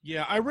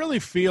 Yeah, I really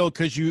feel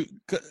because you,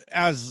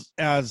 as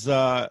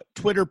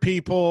Twitter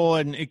people,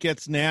 and it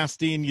gets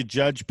nasty and you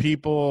judge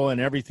people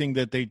and everything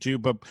that they do.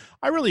 But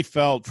I really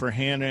felt for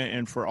Hannah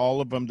and for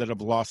all of them that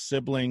have lost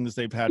siblings.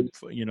 They've had,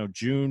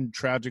 June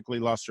tragically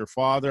lost her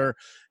father,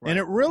 and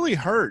it really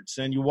hurts.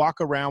 And you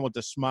walk around with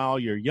a smile.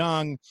 You're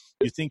young.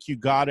 You think you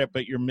got it,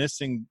 but you're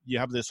missing. You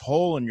have this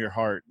hole in your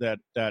heart that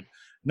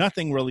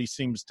nothing really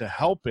seems to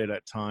help it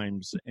at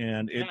times.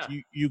 And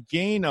you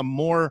gain a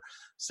more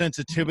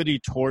sensitivity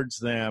towards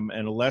them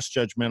and a less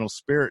judgmental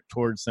spirit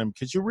towards them,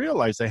 because you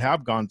realize they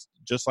have gone,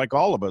 just like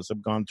all of us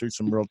have gone through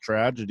some real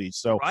tragedies.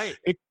 So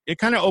it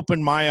kind of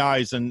opened my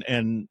eyes and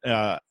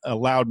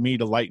allowed me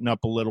to lighten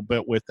up a little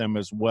bit with them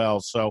as well.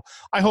 So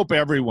I hope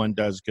everyone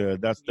does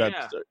good. That's I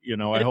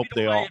hope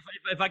they all.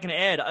 If I can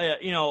add,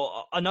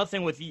 another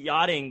thing with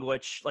yachting,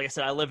 which, like I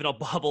said, I live in a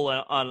bubble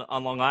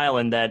on Long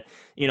Island, that,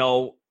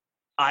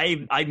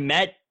 I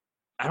met,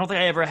 I don't think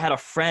I ever had a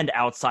friend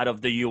outside of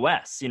the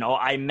U.S.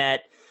 I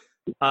met,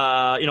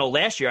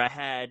 last year I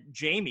had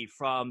Jamie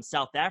from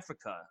South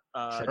Africa,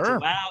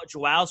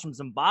 Joao's from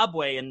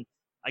Zimbabwe. And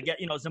I get,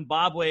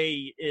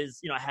 Zimbabwe is,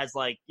 has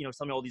like,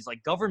 some of all these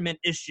like government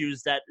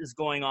issues that is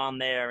going on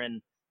there. And,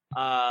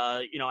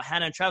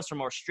 Hannah and Travis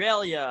from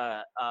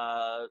Australia,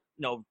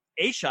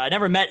 Aisha, I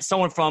never met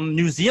someone from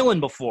New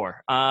Zealand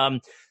before.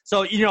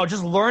 So,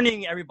 just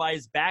learning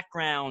everybody's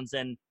backgrounds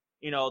and,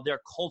 their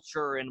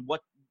culture and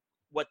what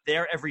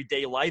their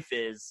everyday life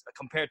is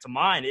compared to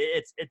mine,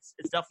 it's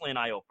definitely an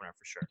eye-opener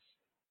for sure.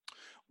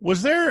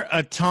 Was there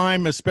a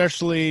time,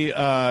 especially,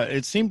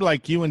 it seemed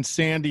like you and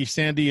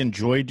Sandy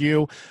enjoyed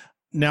you.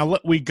 Now,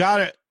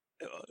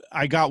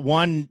 I got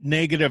one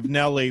negative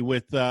Nelly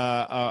with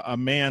a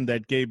man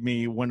that gave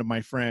me, one of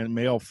my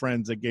male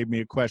friends that gave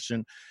me a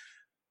question.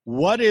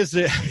 What is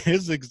it?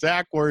 His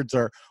exact words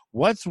are,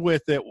 what's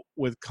with it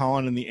with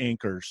Colin and the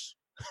anchors?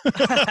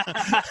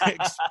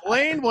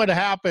 Explain what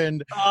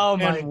happened. Oh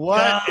my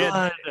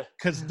God.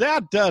 Because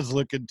that does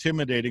look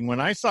intimidating. When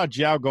I saw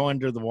Jiao go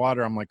under the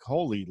water, I'm like,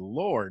 holy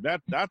Lord,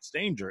 that's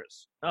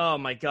dangerous. Oh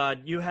my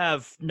God, you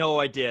have no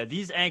idea.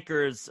 These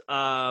anchors,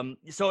 so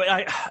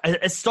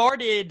it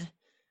started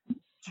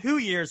 2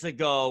 years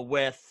ago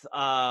with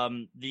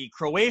the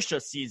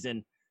Croatia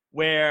season,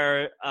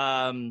 where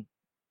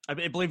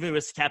I believe it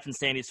was Captain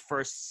Sandy's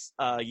first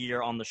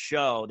year on the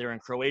show. They're in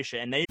Croatia,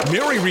 and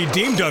Mary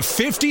redeemed a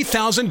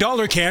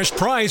 $50,000 cash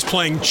prize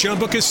playing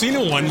Chumba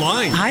Casino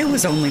online. I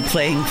was only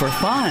playing for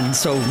fun,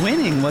 so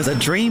winning was a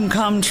dream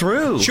come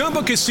true.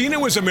 Chumba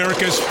Casino is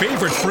America's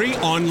favorite free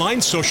online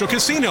social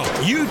casino.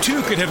 You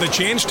too could have the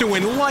chance to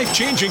win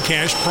life-changing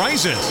cash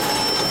prizes.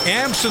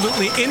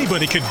 Absolutely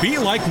anybody could be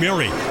like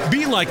Mary.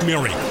 Be like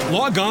Mary.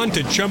 Log on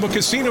to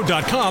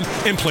ChumboCasino.com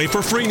and play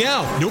for free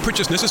now. No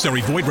purchase necessary.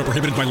 Void where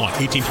prohibited by law.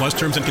 18 plus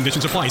terms and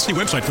conditions apply. See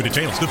website for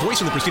details. The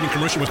voice in the preceding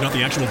commercial was not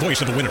the actual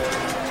voice of the winner.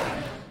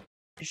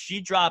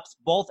 She drops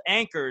both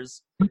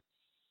anchors,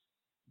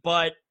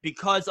 but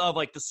because of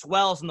like the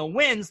swells and the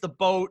winds, the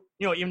boat,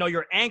 even though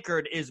you're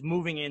anchored, is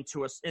moving in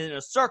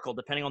a circle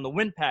depending on the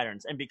wind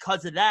patterns. And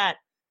because of that,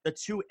 the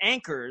two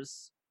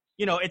anchors,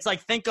 it's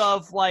like, think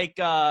of like,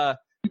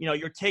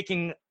 you're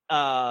taking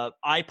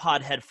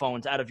iPod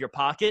headphones out of your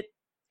pocket.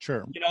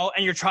 Sure.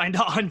 And you're trying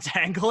to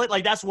untangle it.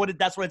 Like that's what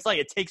it's like.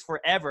 It takes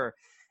forever.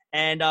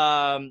 And,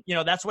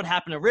 that's what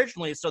happened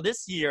originally. So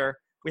this year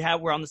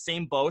we're on the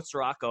same boat,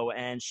 Sirocco.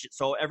 And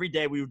so every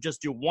day we would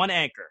just do one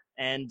anchor.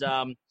 And,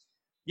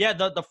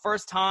 the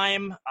first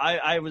time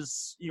I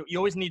was, you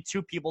always need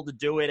two people to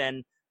do it.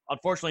 And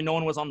unfortunately no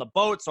one was on the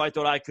boat. So I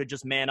thought I could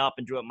just man up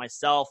and do it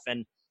myself.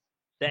 And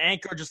the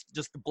anchor just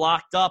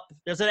blocked up.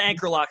 There's an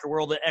anchor locker where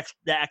all the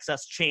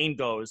excess chain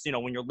goes,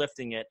 when you're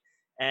lifting it.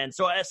 And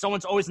so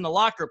someone's always in the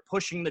locker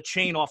pushing the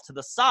chain off to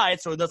the side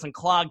so it doesn't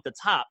clog the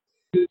top.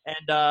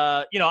 And,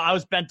 I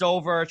was bent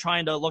over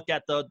trying to look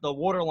at the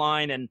water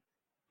line, and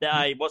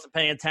I wasn't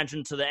paying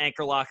attention to the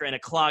anchor locker, and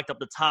it clogged up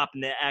the top,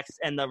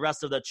 and the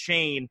rest of the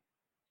chain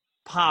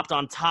popped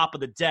on top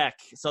of the deck.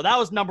 So that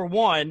was number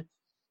one.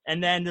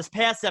 And then this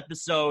past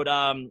episode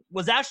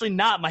was actually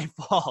not my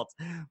fault,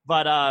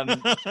 but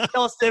it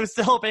was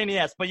still a pain in the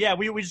ass. But yeah,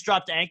 we just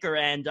dropped anchor,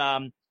 and I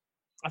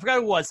forgot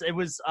who it was. It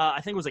was I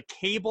think it was a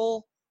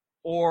cable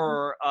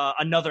or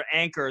another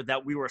anchor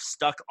that we were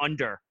stuck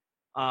under,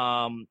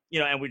 and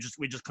we just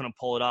couldn't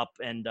pull it up.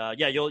 And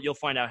you'll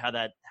find out how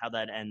that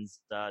ends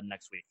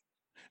next week.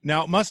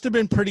 Now it must have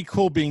been pretty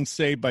cool being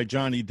saved by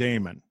Johnny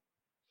Damon.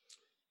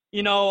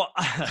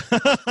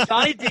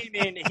 Johnny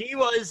Damon,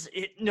 he's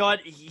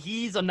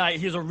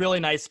a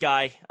really nice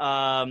guy.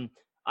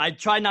 I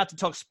try not to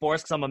talk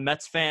sports because I'm a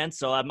Mets fan,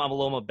 so I'm a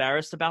little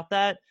embarrassed about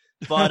that.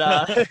 But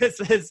him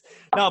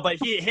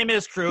and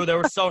his crew, they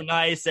were so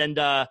nice. And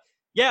the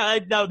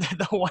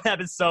one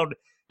episode,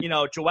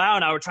 Joao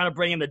and I were trying to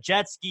bring in the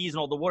jet skis and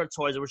all the water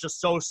toys. It was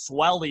just so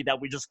swelly that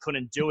we just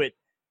couldn't do it.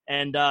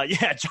 And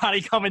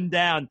Johnny coming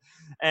down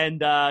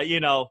and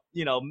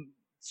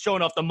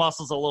showing off the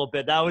muscles a little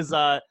bit. That was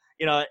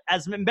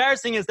as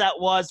embarrassing as that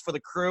was for the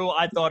crew,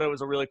 I thought it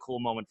was a really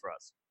cool moment for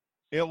us.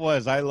 It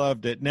was. I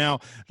loved it. Now,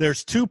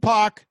 there's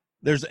Tupac,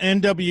 there's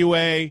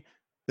NWA,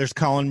 there's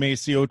Colin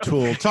Macy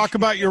O'Toole. Talk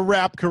about your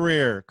rap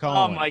career, Colin.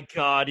 Oh, my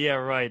God. Yeah,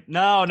 right.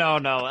 No.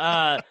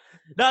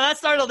 That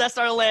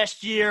started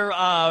last year.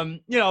 I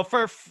want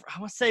to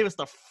say it was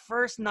the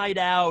first night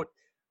out.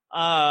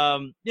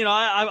 I'm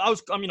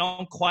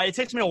quiet. It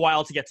takes me a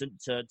while to get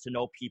to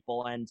know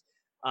people. And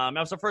it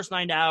was the first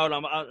night out.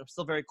 I'm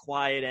still very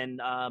quiet.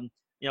 And,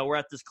 we're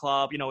at this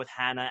club, with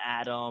Hannah,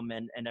 Adam,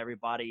 and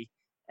everybody.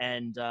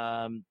 And,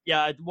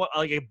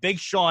 like a Big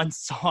Sean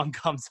song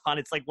comes on.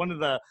 It's like one of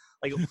the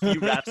few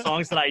rap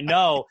songs that I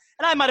know.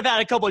 And I might have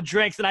had a couple of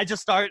drinks, and I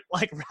just start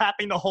like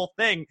rapping the whole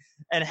thing.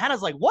 And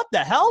Hannah's like, "What the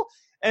hell?"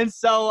 And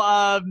so,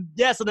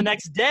 so the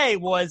next day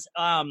was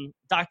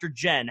Dr.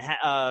 Jen,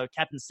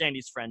 Captain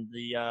Sandy's friend.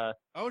 The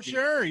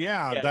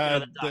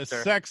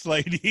sex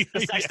lady. The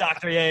sex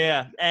doctor,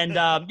 yeah. And,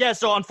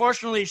 so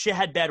unfortunately she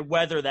had bad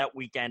weather that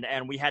weekend,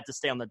 and we had to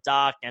stay on the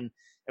dock, and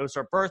it was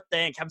her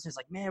birthday, and Captain Sandy's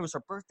like, "Man, it was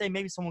her birthday.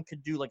 Maybe someone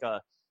could do like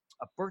a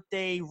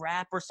birthday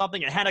rap or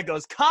something." And Hannah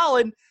goes,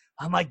 "Colin."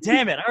 I'm like,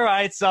 "Damn it. All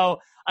right." So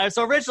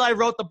originally I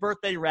wrote the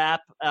birthday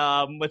rap,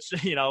 which,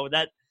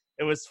 that –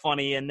 it was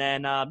funny. And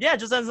then,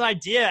 just as an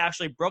idea,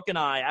 actually, Brooke and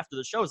I, after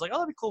the show, was like, "Oh,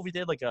 that'd be cool if we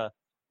did like a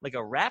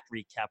rap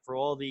recap for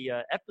all the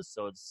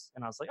episodes."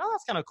 And I was like, "Oh,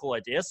 that's kind of a cool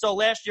idea." So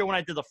last year when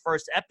I did the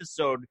first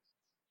episode,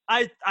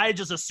 I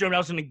just assumed I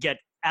was going to get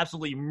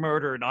absolutely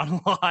murdered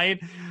online.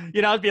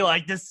 I'd be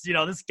like, this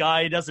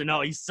guy doesn't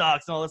know, he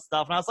sucks and all this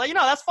stuff. And I was like,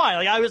 that's fine.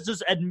 Like I was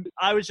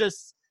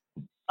just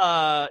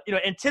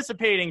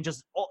anticipating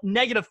just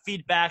negative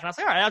feedback. And I was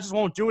like, all right, I just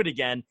won't do it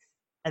again.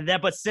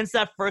 But since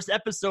that first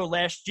episode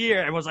last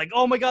year, everyone's like,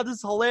 "Oh my God, this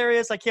is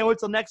hilarious. I can't wait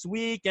till next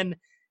week." And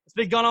it's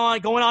been going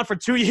on for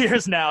 2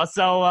 years now.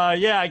 So,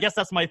 I guess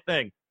that's my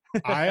thing.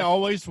 I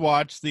always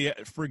watch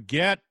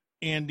forget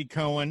Andy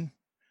Cohen.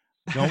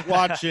 Don't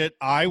watch it.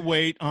 I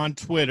wait on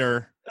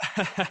Twitter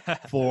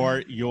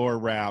for your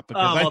rap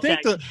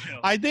because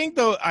I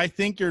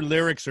think your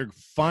lyrics are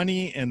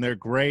funny and they're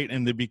great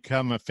and they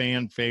become a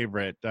fan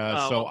favorite.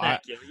 Thank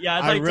you.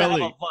 Yeah, I'd like to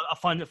have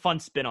a fun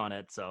spin on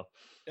it. So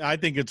I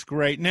think it's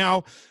great.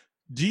 Now,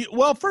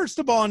 first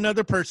of all,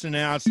 another person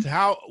asked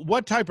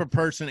what type of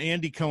person.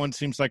 Andy Cohen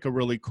seems like a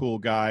really cool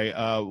guy.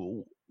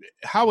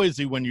 How is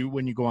he when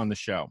you go on the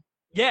show?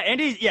 Yeah,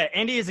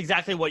 Andy is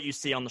exactly what you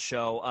see on the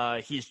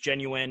show. He's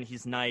genuine.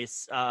 He's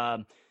nice.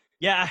 Last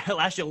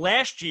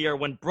year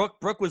when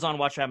Brooke was on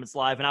Watch What Happens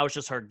Live, and I was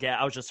just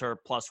her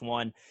plus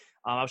one.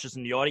 I was just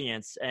in the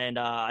audience, and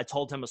I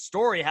told him a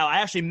story how I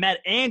actually met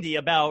Andy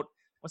about,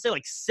 I want to say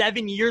like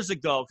 7 years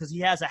ago, because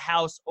he has a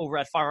house over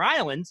at Fire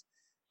Island.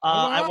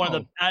 at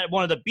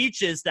one of the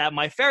beaches that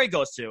my ferry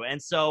goes to.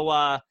 And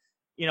so,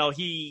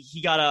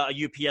 he got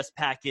a UPS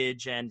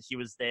package, and he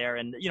was there,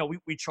 and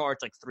we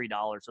charged like $3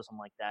 or something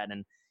like that,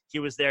 and he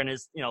was there in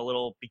his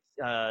little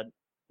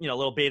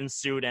bathing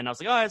suit, and I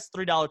was like, oh, it's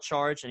 $3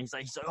 charge, and he's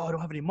like, oh, I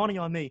don't have any money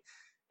on me.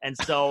 And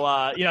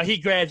so,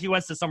 he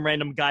went to some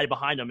random guy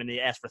behind him, and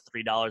he asked for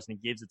 $3, and he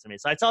gives it to me.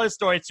 So I tell this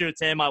story to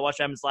him. I watch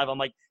Evan's live. I'm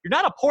like, you're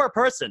not a poor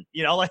person,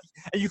 and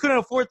you couldn't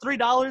afford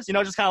 $3,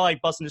 just kind of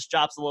like busting his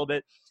chops a little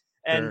bit.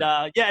 And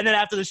Sure. and then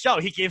after the show,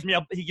 he gives me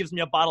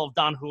a bottle of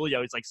Don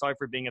Julio. He's like, sorry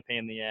for being a pain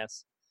in the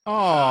ass.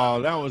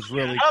 Oh, that was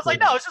really I was cool. like,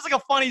 no, it's just like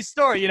a funny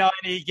story, and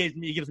he gives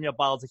me a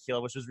bottle of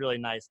tequila, which was really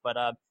nice. But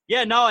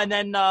and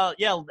then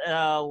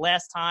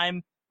last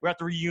time we're at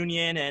the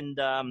reunion,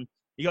 and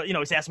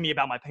he's asking me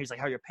about my parents. He's like,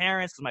 how are your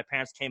parents? Because my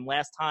parents came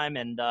last time,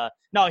 and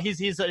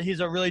he's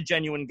a really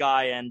genuine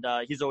guy, and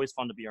he's always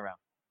fun to be around.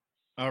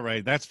 All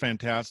right, that's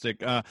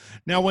fantastic.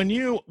 Now,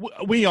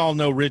 we all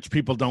know rich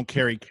people don't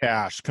carry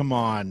cash. Come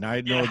on,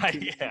 I know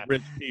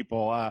rich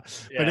people.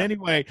 But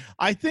anyway,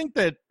 I think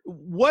that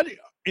what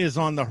is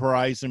on the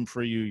horizon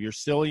for you? You're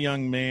still a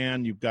young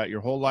man. You've got your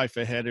whole life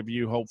ahead of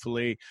you,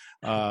 hopefully.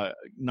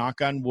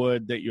 Knock on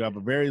wood that you have a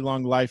very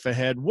long life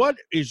ahead. What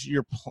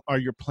are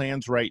your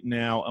plans right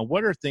now? And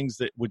what are things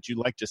that would you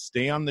like to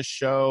stay on the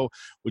show?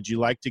 Would you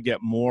like to get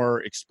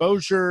more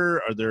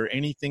exposure? Are there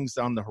any things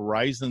on the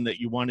horizon that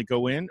you want to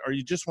go in? Or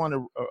you just want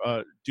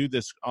to do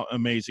this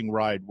amazing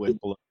ride with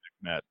Below Deck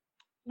Med?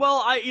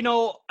 Well, I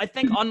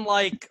think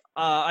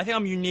I think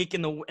I'm unique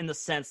in the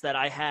sense that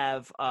I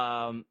have,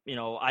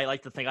 I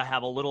like to think I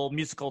have a little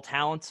musical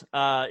talent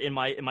in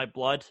my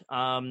blood.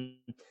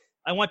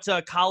 I went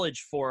to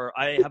college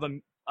I have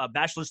a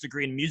bachelor's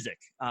degree in music.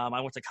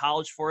 I went to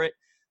college for it.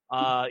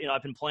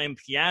 I've been playing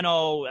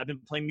piano. I've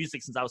been playing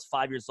music since I was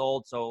 5 years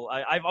old. So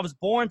I was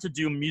born to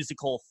do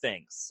musical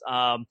things.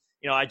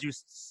 I do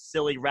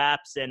silly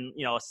raps and,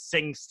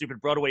 sing stupid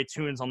Broadway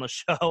tunes on the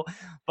show.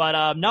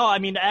 But no, I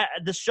mean,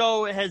 the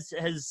show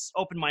has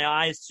opened my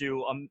eyes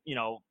to,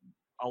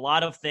 a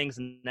lot of things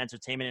in the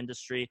entertainment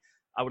industry.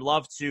 I would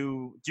love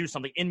to do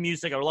something in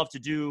music. I would love to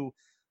do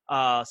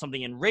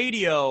something in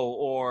radio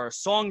or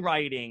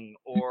songwriting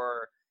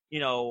or,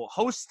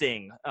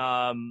 hosting.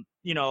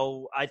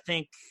 I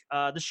think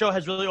the show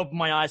has really opened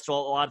my eyes to a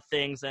lot of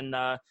things. And,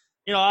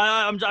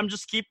 I'm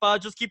just keep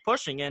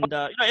pushing, and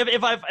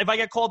if I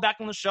get called back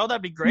on the show,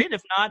 that'd be great.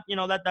 If not,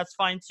 that's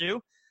fine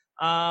too.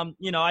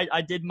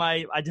 I did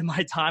my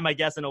time, I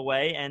guess, in a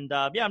way, and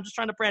I'm just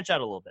trying to branch out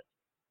a little bit.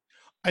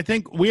 I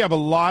think we have a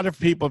lot of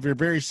people, if you're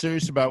very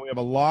serious about it, we have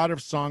a lot of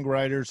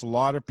songwriters, a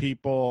lot of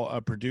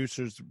people,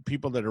 producers,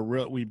 people that are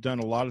real. We've done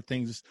a lot of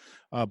things,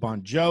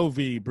 Bon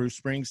Jovi, Bruce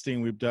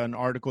Springsteen. We've done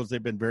articles.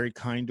 They've been very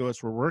kind to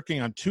us. We're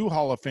working on 2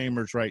 Hall of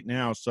Famers right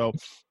now. So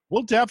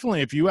we'll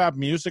definitely, if you have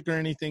music or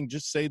anything,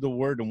 just say the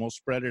word and we'll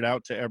spread it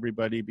out to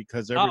everybody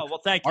because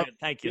thank you.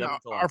 Thank you.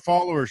 Our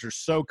followers are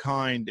so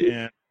kind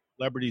and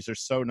celebrities are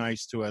so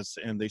nice to us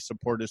and they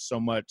support us so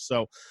much.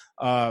 So,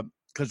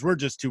 because we're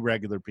just 2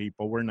 regular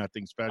people, we're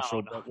nothing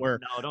special. Don't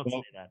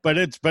say that.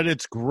 But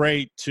it's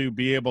great to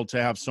be able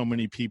to have so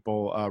many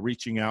people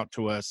reaching out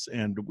to us,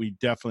 and we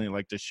definitely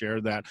like to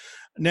share that.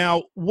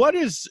 Now,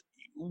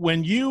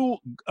 when you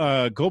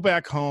go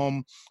back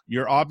home?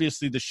 You're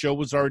obviously, the show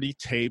was already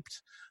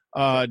taped.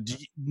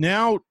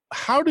 Now,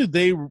 how do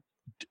they?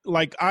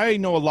 Like, I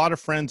know a lot of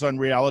friends on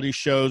reality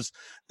shows,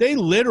 they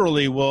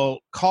literally will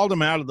call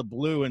them out of the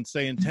blue and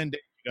say, in 10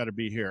 days you got to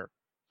be here.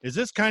 Is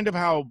this kind of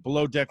how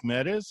Below Deck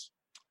Med is?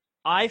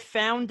 I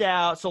found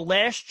out, so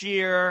last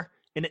year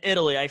in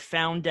Italy, I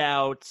found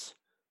out,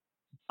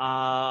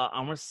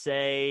 I'm going to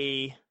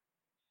say,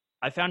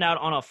 I found out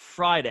on a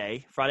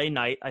Friday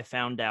night, I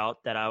found out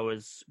that I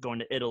was going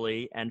to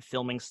Italy and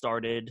filming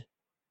started,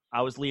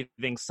 I was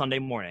leaving Sunday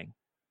morning.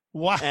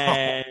 Wow.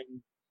 Sunday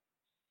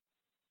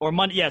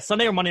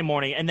or Monday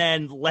morning. And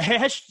then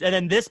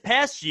this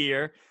past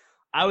year,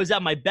 I was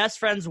at my best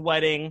friend's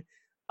wedding.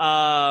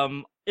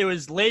 It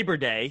was Labor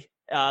Day,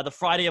 the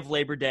Friday of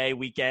Labor Day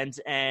weekend,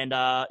 and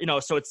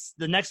so it's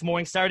the next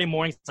morning, Saturday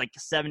morning. It's like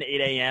 7,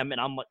 8 a.m.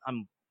 and I'm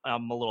a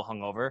little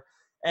hungover,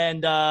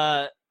 and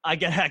I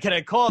get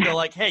a call. They're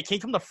like, "Hey, can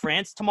you come to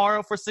France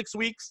tomorrow for 6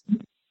 weeks?"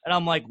 And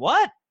I'm like,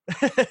 "What?"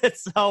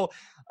 So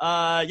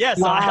I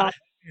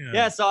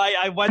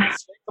went to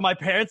my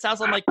parents'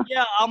 house. I'm like,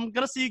 "Yeah, I'm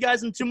gonna see you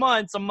guys in 2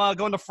 months. I'm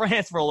going to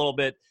France for a little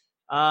bit."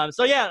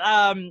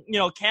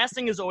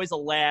 Casting is always the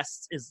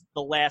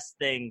last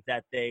thing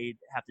that they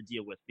have to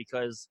deal with,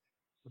 because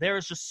there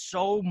is just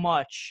so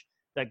much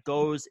that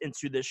goes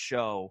into this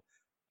show.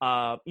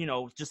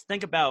 Just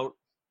think about,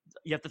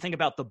 you have to think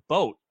about the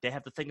boat. They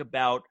have to think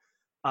about,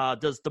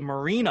 does the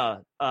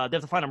marina, they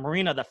have to find a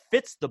marina that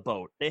fits the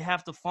boat. They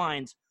have to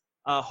find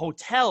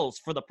hotels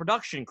for the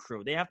production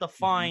crew. They have to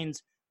find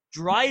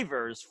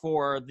drivers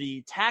for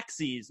the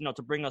taxis,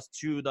 to bring us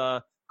to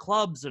the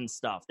clubs and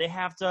stuff. They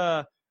have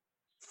to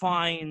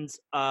find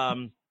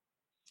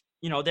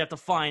they have to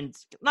find,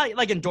 not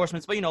like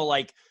endorsements, but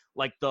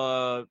like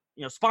the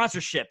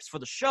sponsorships for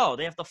the show.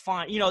 They have to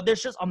find,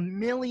 there's just a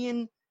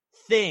million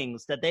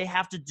things that they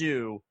have to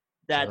do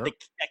that Sure. the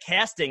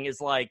casting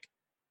is like,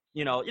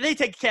 they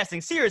take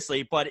casting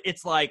seriously, but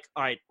it's like,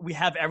 all right, we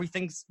have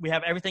everything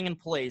in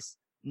place.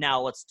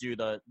 Now let's do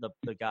the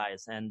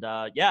guys. And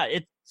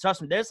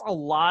trust me, there's a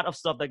lot of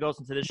stuff that goes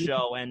into this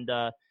show. And,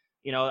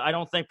 I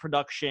don't think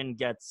production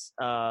gets,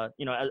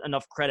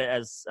 enough credit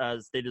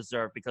as they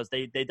deserve, because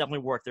they definitely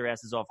work their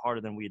asses off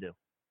harder than we do.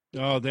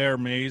 Oh, they're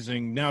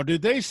amazing. Now,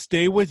 did they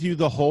stay with you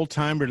the whole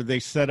time, or did they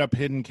set up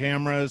hidden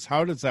cameras?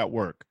 How does that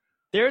work?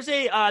 There's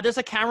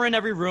a camera in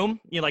every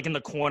room, like in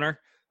the corner.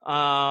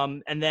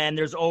 And then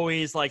there's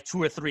always like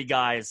 2 or 3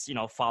 guys,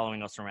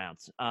 following us around.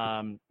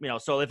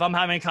 So if I'm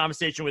having a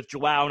conversation with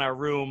Joao in our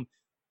room,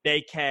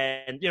 they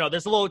can, there's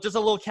just a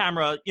little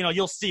camera,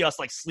 you'll see us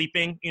like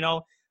sleeping,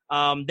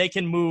 they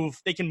can move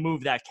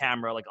that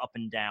camera like up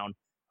and down,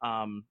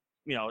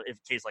 if in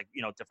case like,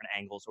 different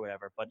angles or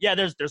whatever. But yeah,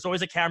 there's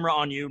always a camera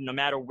on you, no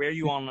matter where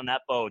you are on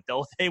that boat,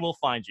 they will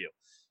find you.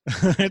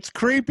 It's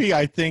creepy.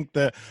 I think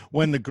that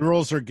when the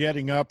girls are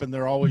getting up and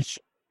they're always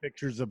showing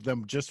pictures of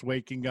them just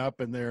waking up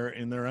and they're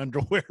in their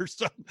underwear,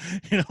 so,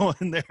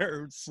 in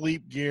their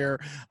sleep gear.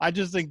 I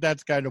just think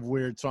that's kind of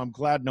weird. So I'm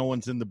glad no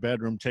one's in the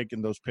bedroom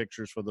taking those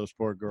pictures for those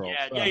poor girls.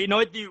 Yeah.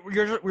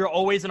 We're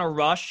always in a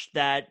rush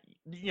that,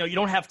 you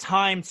don't have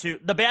time to.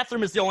 The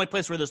bathroom is the only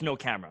place where there's no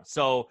camera.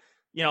 So,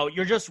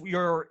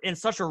 you're in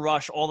such a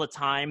rush all the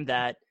time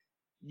that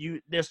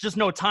there's just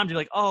no time to be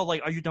like, oh,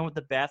 like, are you done with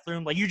the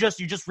bathroom? Like you just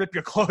rip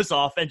your clothes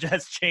off and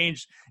just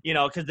change,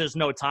 because there's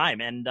no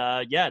time. And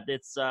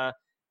it's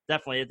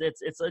definitely,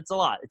 it's a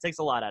lot. It takes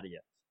a lot out of you.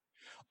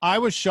 I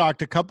was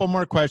shocked. A couple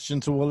more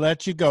questions and we'll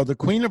let you go. The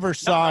Queen of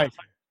Versailles.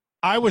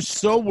 I was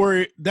so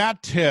worried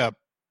that tip.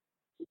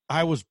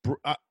 I was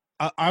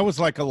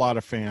like a lot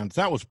of fans.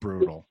 That was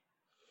brutal.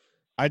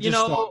 I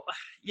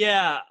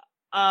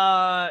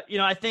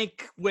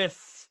think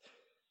with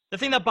the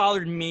thing that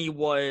bothered me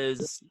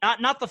was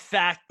not the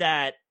fact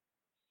that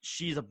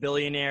she's a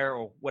billionaire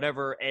or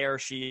whatever heir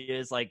she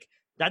is. Like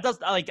that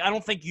does, like, I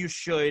don't think you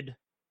should,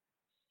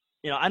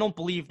 I don't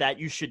believe that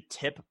you should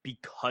tip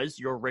because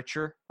you're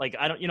richer. Like,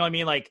 I don't, you know what I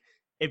mean? Like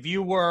if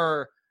you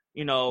were,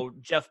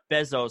 Jeff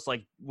Bezos,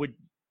 like was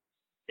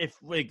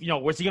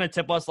he going to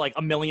tip us like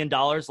 $1 million?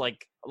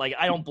 Like,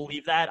 I don't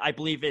believe that. I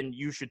believe in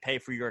you should pay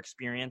for your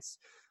experience.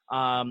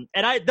 And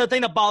the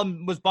thing that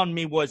bummed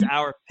me was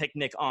our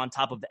picnic on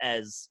top of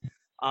Ez,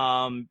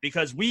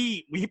 because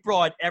we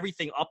brought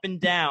everything up and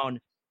down,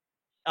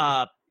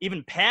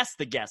 even past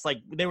the guests. Like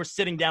they were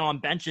sitting down on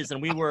benches,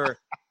 and we were,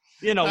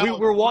 we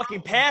were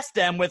walking past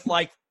them with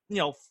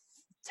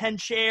 10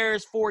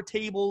 chairs, 4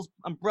 tables,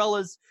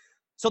 umbrellas.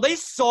 So they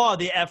saw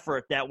the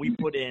effort that we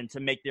put in to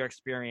make their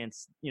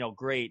experience,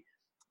 great.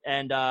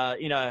 And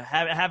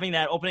having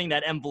that, opening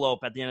that envelope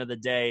at the end of the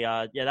day,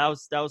 that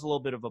was a little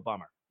bit of a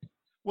bummer.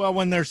 Well,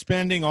 when they're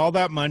spending all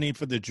that money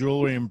for the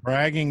jewelry and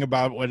bragging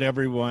about what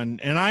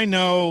everyone, and I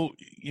know,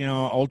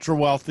 ultra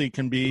wealthy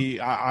can be,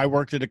 I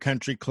worked at a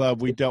country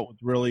club. We dealt with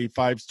really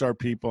 5-star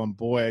people, and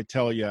boy, I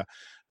tell you,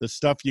 the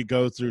stuff you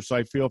go through. So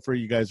I feel for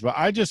you guys, but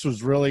I just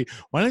was really,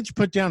 why don't you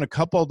put down a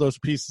couple of those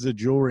pieces of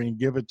jewelry and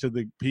give it to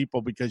the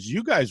people, because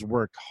you guys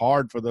worked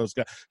hard for those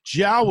guys.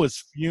 Joao was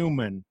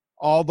fuming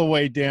all the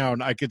way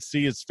down. I could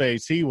see his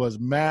face. He was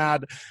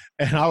mad,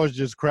 and I was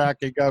just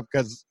cracking up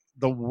because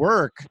the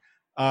work,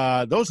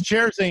 those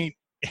chairs ain't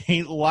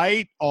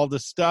light, all the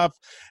stuff.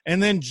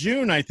 And then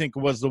June, I think,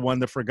 was the one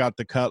that forgot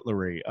the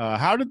cutlery.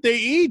 How did they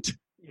eat?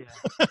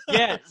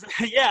 Yeah.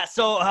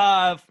 So,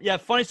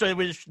 funny story.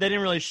 They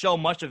didn't really show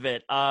much of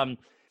it. I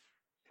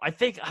want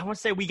to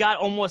say we got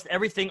almost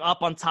everything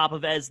up on top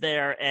of Ez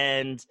there.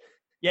 And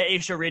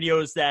Asia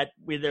radios that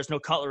there's no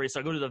cutlery. So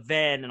I go to the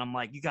van and I'm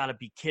like, you gotta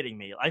be kidding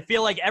me. I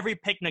feel like every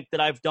picnic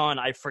that I've done,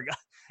 I forgot,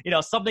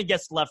 something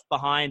gets left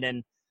behind.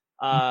 And,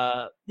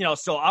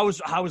 so I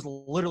was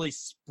literally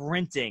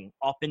sprinting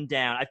up and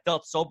down. I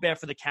felt so bad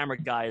for the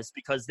camera guys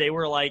because they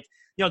were like,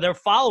 they're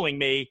following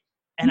me.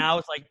 And I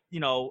was like,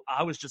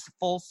 I was just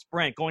full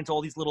sprint going to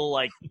all these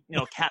little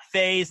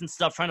cafes and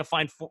stuff, trying to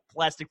find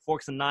plastic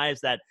forks and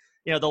knives that,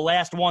 the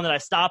last one that I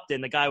stopped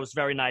in, the guy was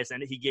very nice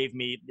and he gave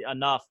me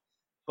enough.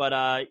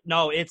 But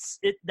no,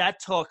 that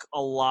took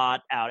a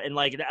lot out. And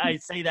I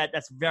say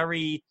that's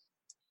very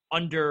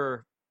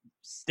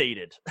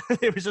understated.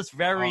 It was just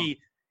very,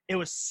 it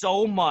was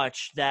so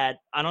much that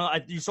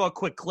you saw a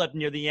quick clip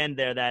near the end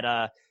there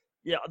that,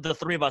 the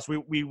 3 of us,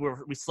 we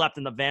slept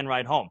in the van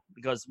ride home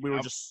because we were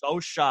just so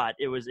shot.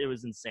 It was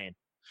insane.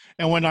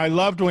 And when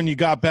you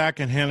got back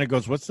and Hannah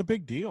goes, "What's the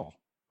big deal?"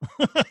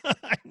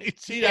 I need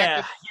to see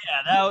that.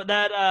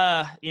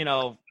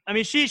 I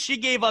mean, she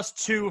gave us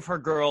 2 of her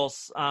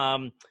girls.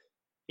 I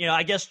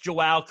guess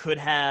Joao could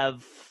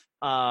have,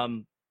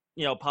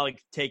 probably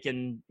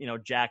taken,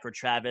 Jack or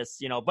Travis,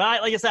 but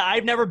like I said,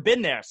 I've never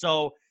been there.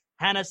 So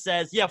Hannah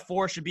says,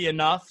 4 should be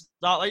enough.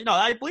 So,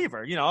 I believe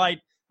her.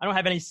 I don't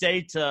have any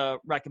say to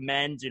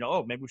recommend,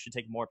 maybe we should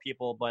take more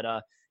people. But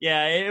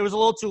it was a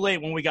little too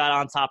late when we got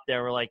on top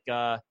there. We're like,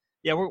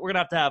 we're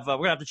gonna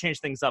have to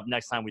change things up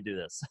next time we do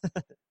this.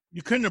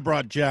 You couldn't have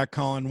brought Jack,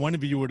 Colin. One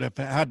of you would have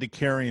had to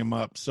carry him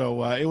up.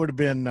 So it would have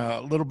been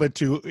a little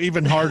bit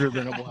even harder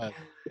than it was.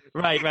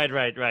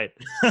 Right.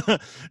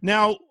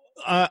 Now,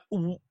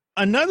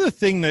 another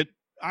thing that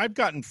I've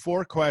gotten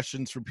 4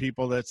 questions from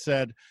people that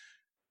said,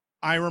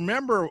 I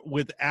remember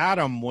with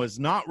Adam was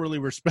not really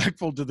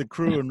respectful to the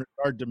crew in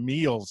regard to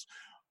meals.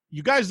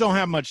 You guys don't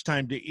have much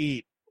time to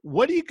eat.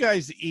 What do you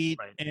guys eat?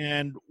 Right.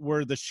 And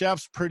were the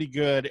chefs pretty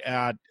good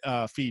at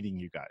feeding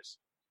you guys?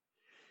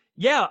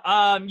 Yeah.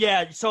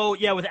 So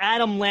with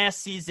Adam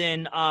last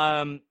season,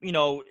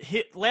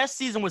 last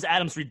season was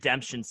Adam's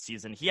redemption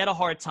season. He had a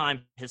hard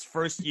time his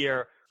first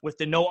year with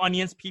the no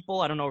onions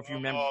people. I don't know if you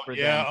remember.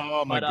 Yeah. them.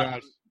 Oh my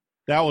gosh.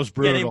 That was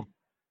brutal.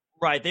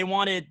 They didn't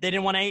want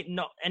to eat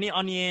any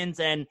onions.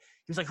 And he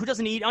was like, who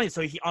doesn't eat onions?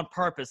 So on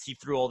purpose, he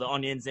threw all the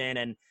onions in,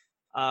 and,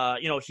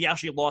 he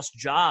actually lost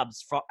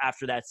jobs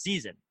after that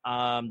season.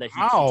 He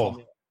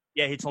told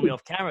me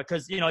off camera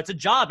because, it's a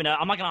job, and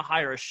I'm not going to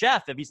hire a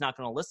chef if he's not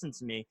going to listen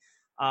to me.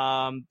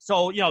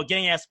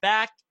 Getting asked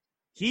back,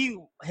 his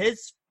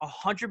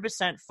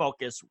 100%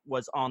 focus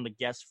was on the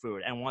guest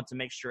food and wanted to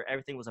make sure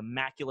everything was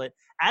immaculate.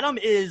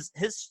 His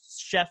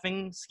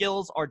chefing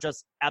skills are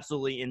just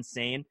absolutely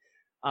insane.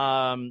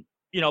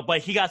 But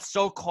he got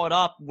so caught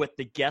up with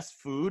the guest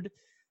food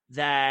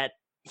that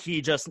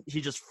he just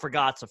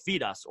forgot to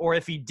feed us. Or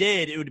if he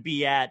did, it would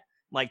be at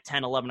like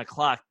 10, 11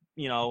 o'clock,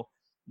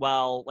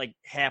 while like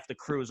half the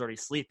crew is already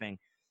sleeping.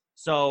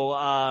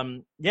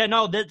 So,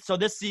 so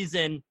this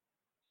season,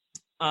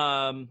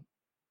 with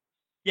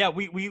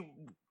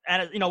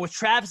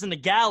Travis in the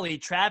galley,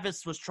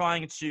 Travis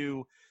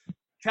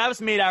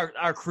made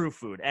our crew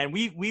food, and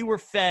we were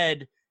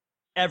fed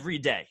every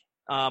day.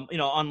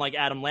 Unlike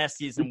Adam last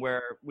season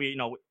where we,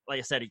 like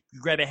I said, you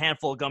grab a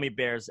handful of gummy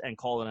bears and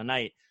call it a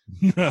night.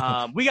 We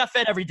got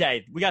fed every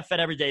day. We got fed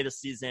every day this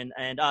season.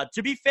 And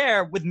to be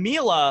fair, with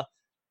Mila's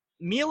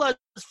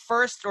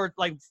first, I'm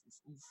going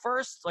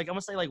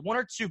to say like 1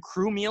 or 2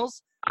 crew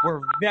meals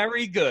were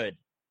very good.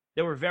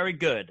 They were very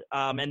good.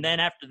 And then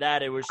after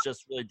that, it was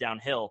just really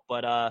downhill.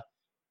 But,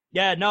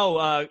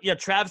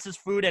 Travis's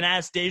food and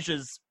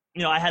Anastasia's,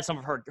 I had some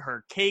of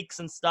her cakes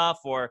and stuff,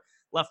 or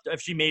left if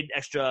she made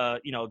extra,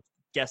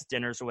 guest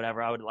dinners or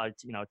whatever, I would like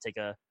to, take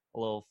a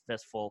little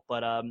fistful.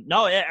 But,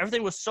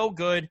 everything was so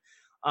good.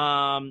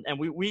 And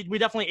we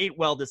definitely ate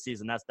well this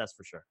season. That's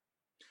for sure.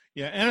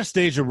 Yeah,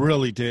 Anastasia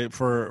really did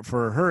for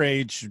her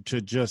age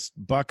to just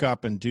buck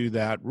up and do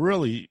that.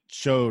 Really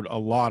showed a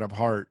lot of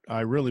heart.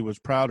 I really was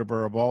proud of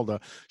her.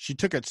 She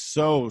took it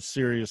so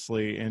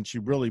seriously, and she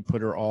really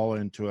put her all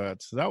into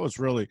it. So that was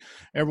really,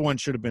 everyone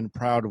should have been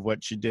proud of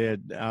what she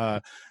did.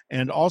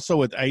 And also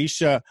with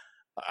Aisha,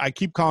 I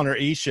keep calling her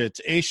Aisha.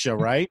 It's Aisha,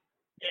 right?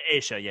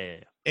 Aisha, yeah.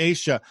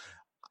 Aisha,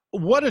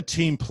 what a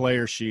team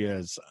player she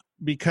is.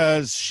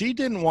 Because she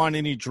didn't want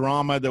any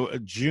drama.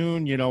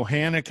 June,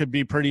 Hannah could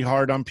be pretty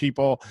hard on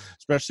people,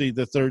 especially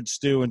the third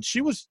stew. And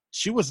she was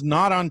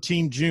not on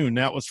Team June,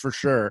 that was for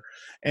sure.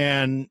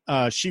 And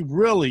she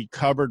really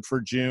covered for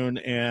June.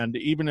 And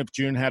even if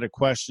June had a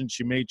question,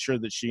 she made sure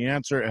that she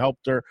answered,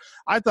 helped her.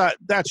 I thought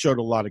that showed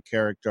a lot of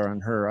character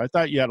on her. I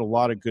thought you had a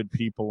lot of good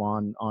people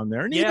on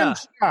there. And even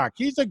Jack,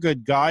 he's a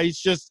good guy.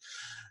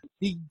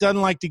 He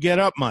doesn't like to get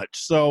up much.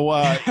 So,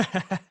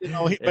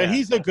 but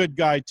he's a good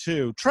guy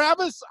too.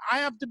 Travis, I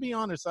have to be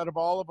honest, out of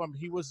all of them,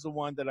 he was the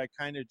one that I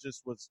kind of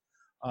just was,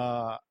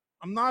 I'm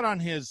not on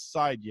his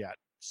side yet.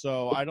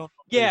 So I don't.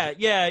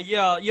 Yeah.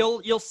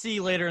 You'll see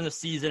later in the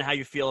season how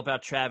you feel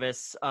about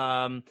Travis.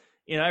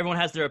 Everyone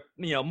has their,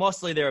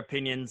 mostly their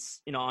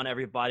opinions, on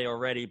everybody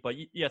already, but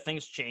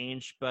things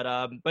change.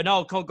 But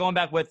no, going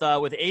back with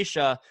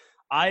Aisha,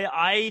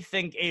 I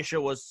think Aisha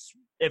was,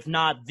 if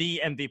not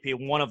the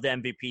MVP, one of the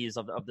MVPs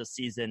of the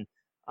season.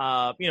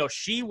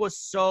 She was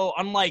so,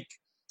 unlike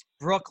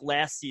Brooke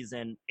last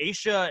season,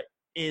 Aisha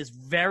is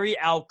very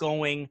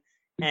outgoing,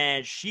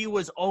 and she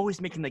was always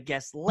making the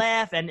guests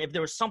laugh. And if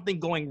there was something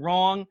going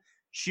wrong,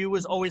 she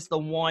was always the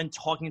one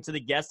talking to the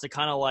guests to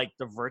kind of like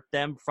divert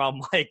them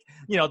from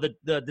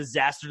the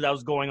disaster that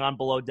was going on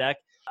below deck.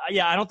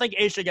 I don't think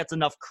Aisha gets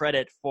enough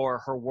credit for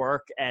her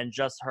work and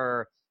just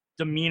her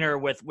demeanor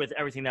with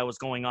everything that was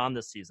going on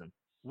this season.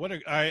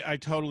 I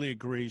totally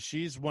agree.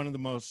 She's one of the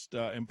most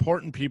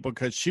important people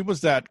because she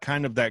was that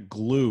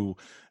glue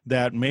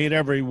that made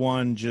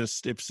everyone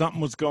just, if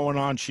something was going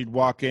on, she'd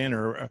walk in.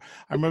 Or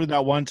I remember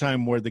that one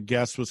time where the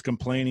guest was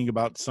complaining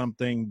about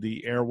something,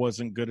 the air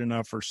wasn't good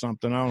enough or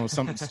something. I don't know,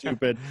 something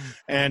stupid.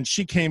 And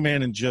she came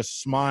in and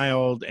just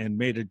smiled and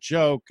made a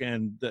joke,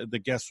 and the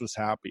guest was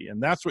happy.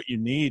 And that's what you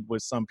need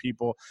with some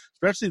people,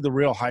 especially the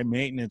real high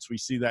maintenance. We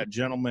see that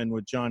gentleman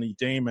with Johnny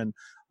Damon.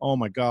 Oh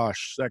my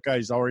gosh, that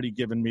guy's already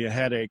given me a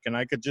headache. And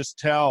I could just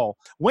tell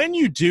when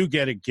you do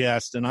get a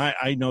guest, and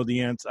I know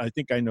the answer, I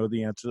think I know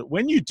the answer, that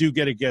when you do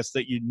get a guest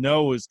that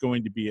is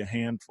going to be a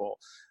handful,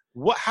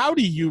 how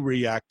do you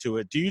react to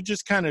it? Do you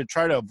just kind of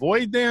try to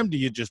avoid them? Do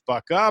you just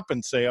buck up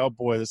and say, oh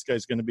boy, this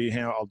guy's going to be a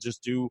handful, I'll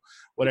just do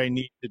what I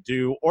need to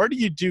do? Or do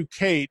you do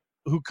Kate,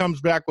 who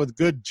comes back with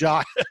good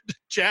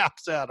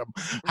japs at him?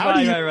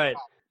 Right.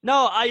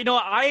 No,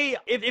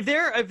 if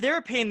they're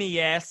a pain in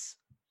the ass,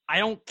 I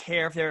don't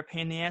care if they're a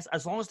pain in the ass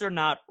as long as they're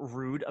not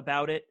rude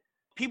about it.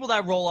 People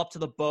that roll up to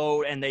the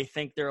boat and they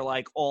think they're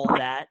like all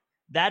that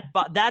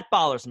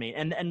bothers me.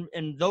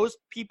 And those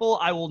people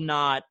I will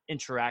not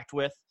interact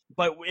with.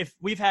 But if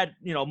we've had,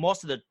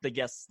 most of the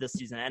guests this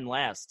season and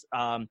last,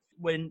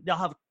 when they'll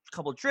have a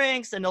couple of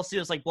drinks and they'll see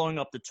us like blowing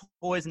up the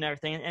toys and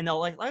everything, and they'll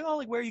like, oh,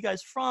 like, where are you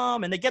guys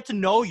from? And they get to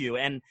know you.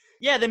 And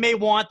yeah, they may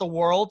want the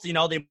world,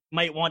 they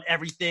might want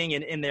everything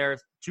in their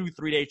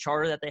 2-3 day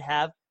charter that they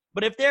have.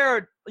 But if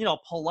they're,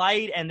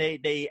 polite and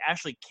they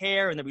actually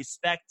care and they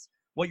respect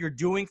what you're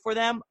doing for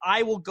them,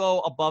 I will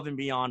go above and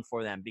beyond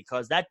for them,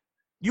 because that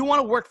you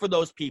want to work for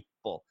those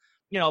people,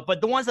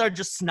 but the ones that are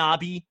just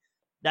snobby,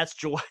 that's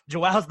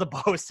Joel's the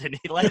boss, and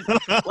he let him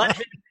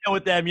deal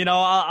with them.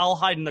 I'll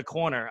hide in the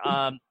corner.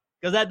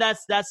 Because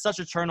that's such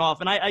a turnoff.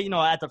 And I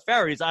at the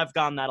ferries, I've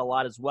gotten that a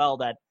lot as well.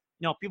 That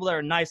people that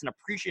are nice and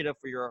appreciative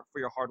for your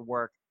hard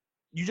work,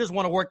 you just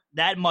want to work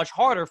that much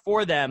harder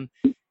for them.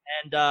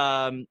 And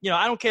I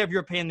don't care if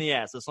you're a pain in the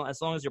ass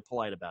as long as you're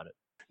polite about it.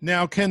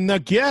 Now, can the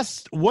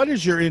guests, what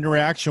is your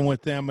interaction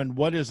with them and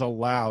what is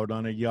allowed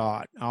on a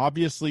yacht?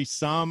 Obviously,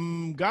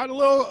 some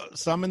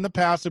in the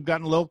past have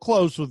gotten a little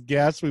close with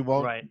guests. We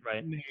won't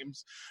name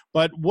names.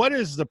 But what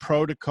is the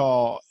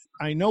protocol?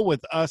 I know with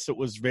us it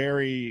was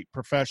very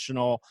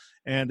professional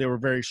and they were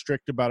very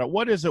strict about it.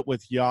 What is it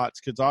with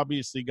yachts? Because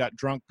obviously you got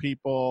drunk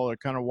people. They're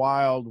kind of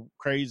wild,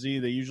 crazy.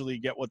 They usually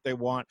get what they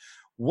want.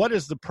 What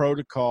is the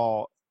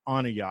protocol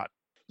on a yacht?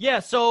 Yeah,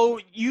 so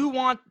you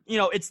want,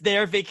 it's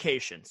their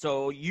vacation.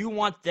 So you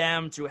want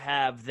them to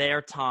have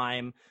their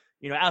time,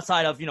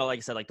 outside of, like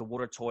I said, like the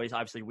water toys.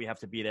 Obviously, we have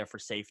to be there for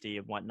safety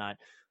and whatnot.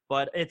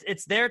 But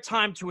it's their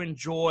time to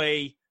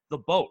enjoy the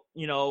boat.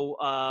 They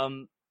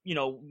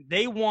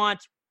want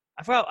 –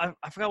 I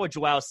forgot what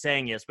Joel's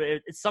saying is, but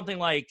it's something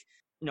like,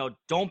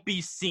 don't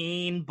be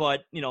seen,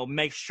 but,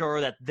 make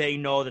sure that they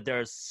know that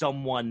there's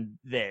someone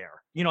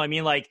there. You know what I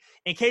mean? Like,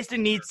 in case they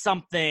need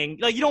something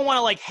 – like, you don't want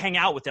to, like, hang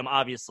out with them,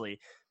 obviously.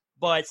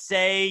 But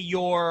say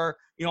you're,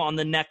 on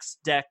the next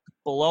deck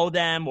below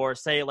them, or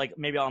say like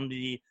maybe on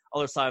the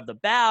other side of the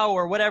bow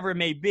or whatever it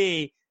may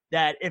be,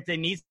 that if they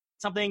need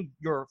something,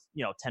 you're,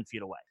 10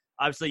 feet away.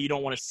 Obviously, you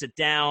don't want to sit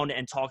down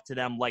and talk to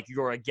them like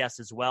you're a guest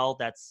as well.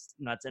 That's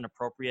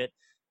inappropriate.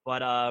 But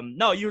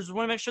no, you just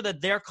want to make sure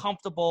that they're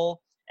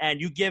comfortable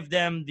and you give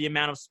them the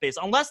amount of space,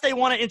 unless they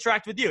want to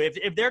interact with you.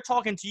 If they're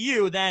talking to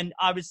you, then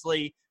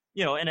obviously,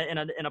 in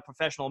a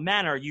professional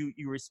manner, you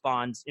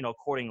respond,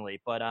 accordingly.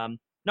 But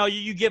no,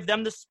 you give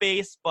them the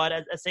space, but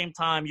at the same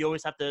time, you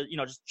always have to,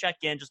 just check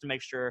in just to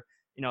make sure,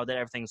 that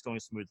everything's going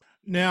smoothly.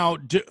 Now,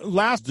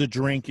 the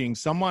drinking,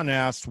 someone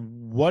asked,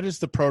 what is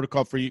the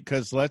protocol for you?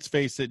 Because let's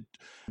face it,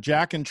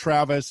 Jack and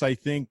Travis, I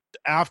think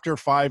after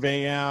 5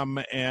 a.m.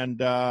 and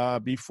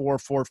before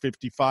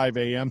 4:55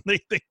 a.m.,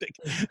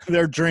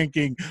 they're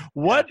drinking.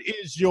 What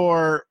is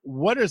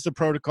the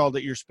protocol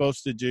that you're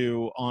supposed to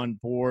do on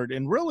board?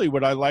 And really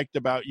what I liked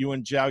about you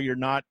and Joe, you're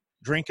not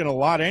drinking a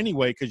lot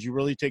anyway, because you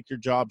really take your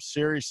job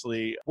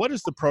seriously. What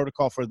is the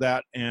protocol for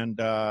that? And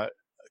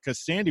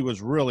because Sandy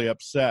was really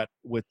upset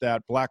with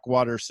that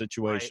Blackwater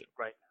situation.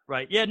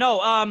 Right. Yeah, no,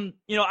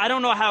 I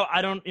don't know how,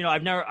 I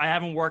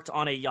haven't worked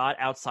on a yacht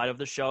outside of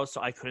the show,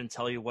 so I couldn't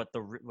tell you what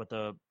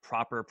the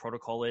proper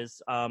protocol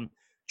is.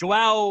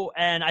 Joao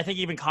and I think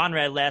even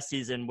Conrad last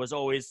season was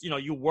always,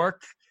 you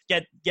work,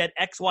 get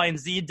X, Y, and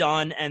Z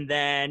done, and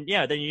then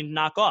you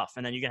knock off,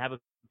 and then you can have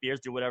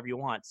beers, do whatever you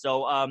want.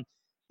 So,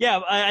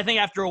 I think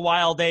after a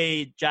while,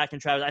 Jack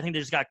and Travis, I think they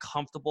just got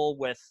comfortable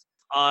with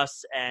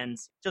us and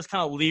just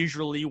kind of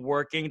leisurely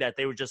working, that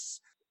they would just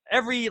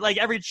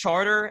every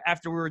charter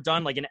after we were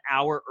done, like an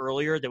hour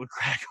earlier, they would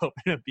crack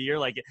open a beer.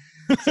 It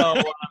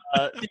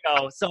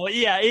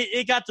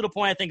got to the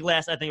point, I think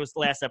it was the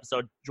last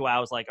episode, Joao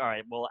was like, all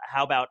right, well,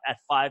 how about at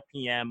 5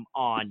 p.m.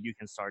 on, you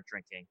can start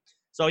drinking.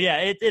 So,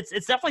 yeah, it's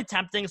definitely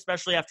tempting,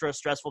 especially after a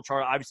stressful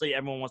charter. Obviously,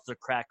 everyone wants to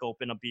crack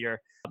open a beer.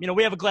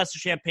 We have a glass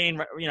of champagne,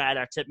 at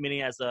our tip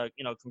meeting as a,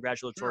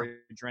 congratulatory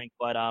drink.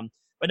 But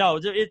no,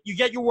 you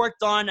get your work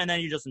done, and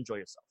then you just enjoy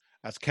yourself.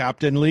 As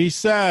Captain Lee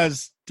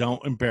says,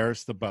 don't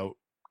embarrass the boat.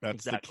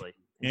 That's exactly.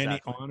 Any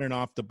on and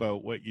off the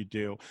boat, what you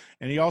do.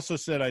 And he also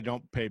said, I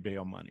don't pay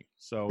bail money.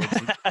 So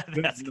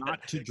it's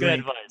not to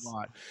drink a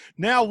lot.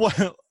 Now,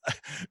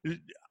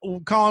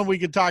 Colin, we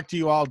could talk to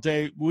you all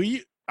day. I'm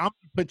going to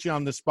put you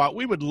on the spot.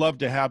 We would love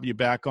to have you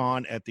back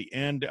on at the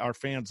end. Our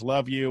fans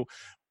love you.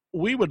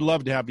 We would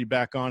love to have you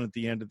back on at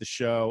the end of the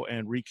show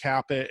and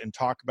recap it and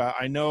talk about,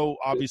 I know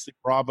obviously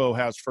Bravo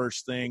has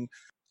first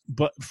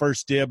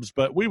dibs,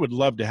 but we would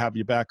love to have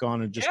you back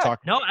on and just talk.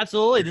 No,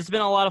 absolutely. This has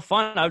been a lot of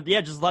fun.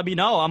 Just let me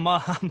know.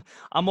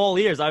 I'm all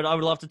ears. I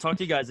would love to talk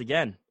to you guys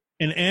again.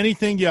 And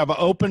anything, you have an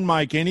open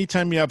mic,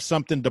 anytime you have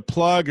something to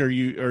plug or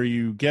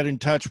you get in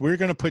touch, we're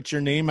going to put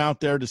your name out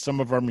there to some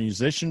of our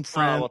musician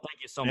friends. Oh, well,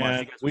 thank you so much.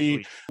 You guys are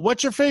sweet.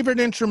 What's your favorite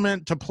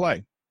instrument to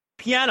play?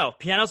 Piano.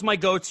 Piano's my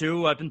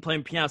go-to. I've been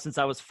playing piano since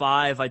I was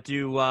 5. I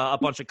do a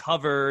bunch of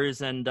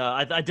covers, and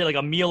I did like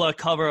a Mila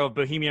cover of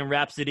Bohemian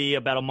Rhapsody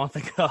about a month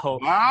ago.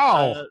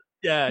 Wow.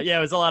 Yeah, it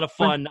was a lot of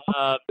fun.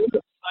 I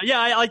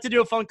like to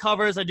do fun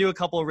covers. I do a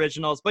couple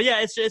originals, but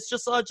yeah, it's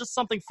just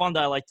something fun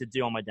that I like to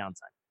do on my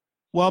downtime.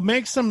 Well,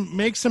 make some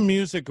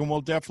music, and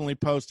we'll definitely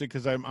post it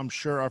because I'm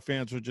sure our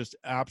fans would just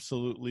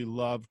absolutely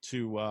love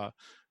to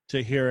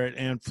hear it.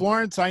 And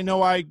Florence, I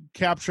know I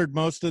captured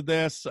most of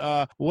this.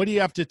 What do you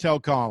have to tell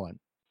Colin?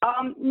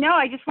 No,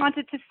 I just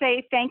wanted to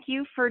say thank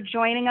you for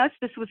joining us.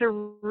 This was a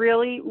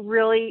really,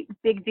 really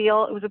big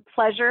deal. It was a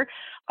pleasure.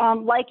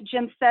 Like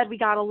Jim said, we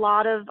got a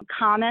lot of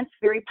comments,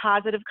 very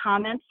positive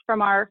comments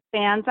from our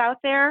fans out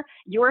there,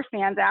 your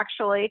fans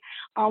actually,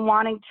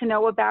 wanting to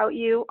know about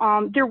you.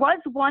 There was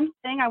one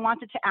thing I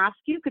wanted to ask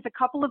you because a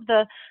couple of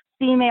the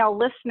female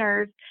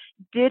listeners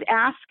did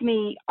ask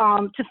me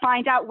to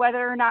find out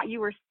whether or not you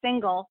were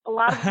single. A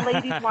lot of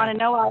ladies want to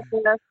know out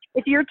there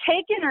if you're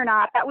taken or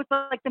not. That was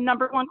like the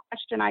number one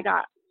question I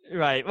got.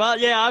 Right. Well,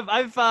 yeah,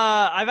 I've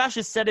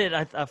actually said it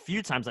a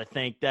few times. I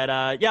think that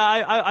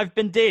I've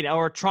been dating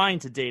or trying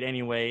to date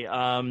anyway.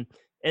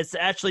 It's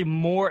actually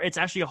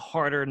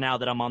harder now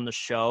that I'm on the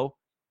show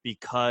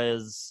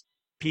because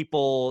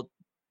people,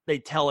 they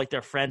tell like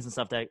their friends and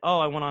stuff that, oh,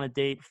 I went on a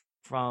date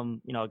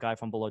from, a guy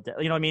from below deck,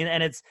 you know what I mean?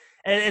 And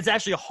it's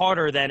actually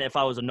harder than if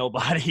I was a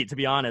nobody, to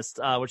be honest,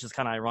 which is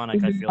kind of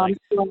ironic, I feel like.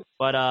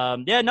 But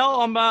I'm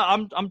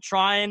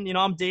trying,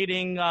 I'm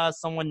dating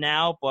someone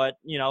now, but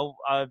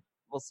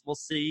we'll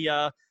see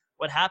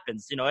what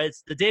happens.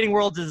 It's the dating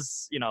world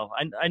is,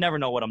 I never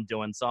know what I'm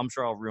doing, so I'm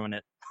sure I'll ruin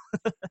it.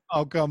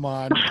 Oh, come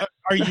on.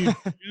 Are you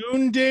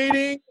June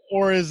dating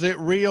or is it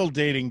real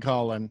dating,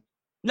 Colin?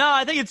 No,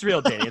 I think it's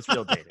real dating. It's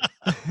real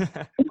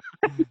dating.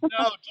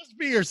 No, just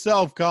be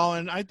yourself,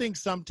 Colin. I think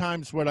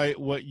sometimes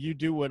what you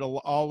do, what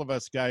all of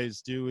us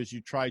guys do, is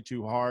you try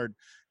too hard.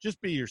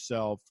 Just be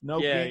yourself. No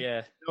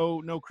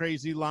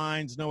crazy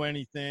lines, no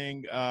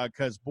anything.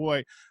 Because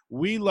boy,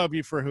 we love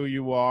you for who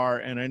you are,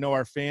 and I know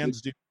our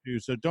fans do too.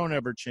 So don't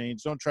ever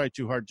change. Don't try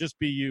too hard. Just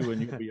be you,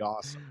 and you'll be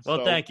awesome.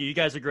 Well, thank you. You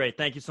guys are great.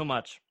 Thank you so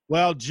much.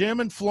 Well,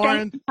 Jim and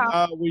Florence,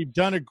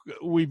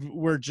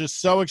 we're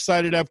just so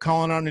excited to have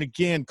Colin on. And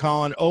again,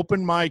 Colin,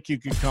 open mic. You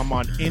can come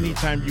on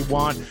anytime you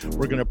want.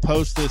 We're going to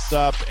post this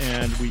up,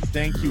 and we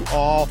thank you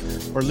all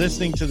for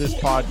listening to this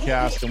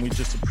podcast, and we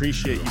just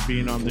appreciate you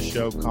being on the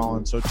show,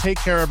 Colin. So take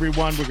care,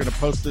 everyone. We're going to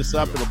post this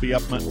up. It'll be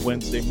up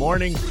Wednesday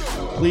morning.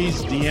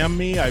 Please DM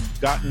me.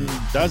 I've gotten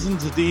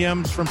dozens of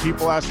DMs from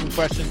people asking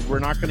questions. We're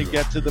not going to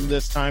get to them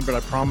this time, but I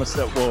promise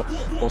that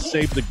we'll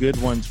save the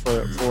good ones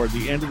for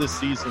the end of the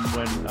season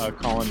when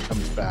Colin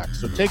comes back.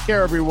 So take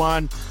care,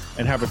 everyone,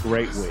 and have a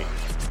great week.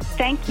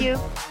 Thank you.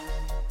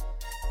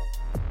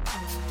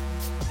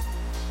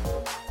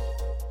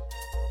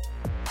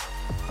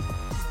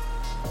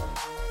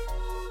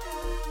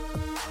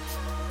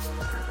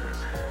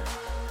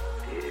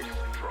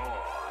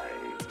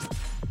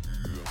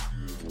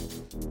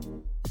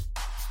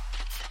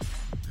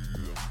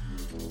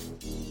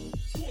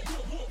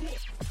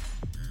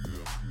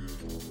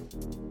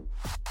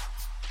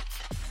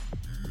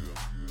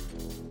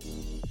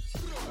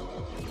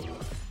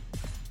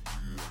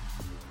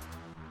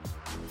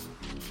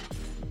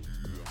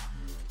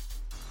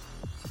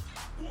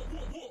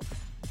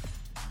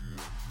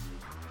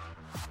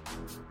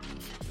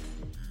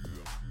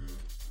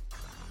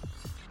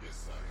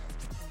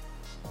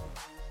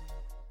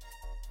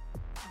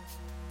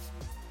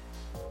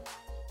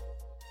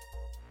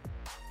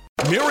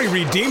 Mary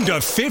redeemed a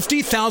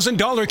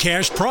 $50,000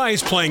 cash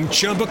prize playing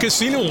Chumba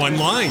Casino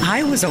online.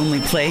 I was only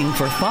playing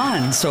for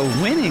fun, so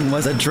winning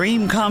was a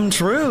dream come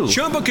true.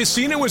 Chumba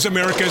Casino is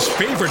America's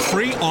favorite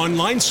free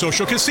online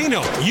social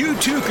casino. You,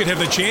 too, could have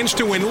the chance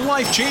to win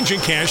life-changing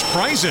cash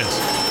prizes.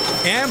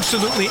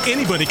 Absolutely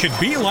anybody could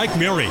be like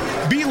Mary.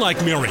 Be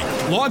like Mary.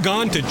 Log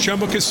on to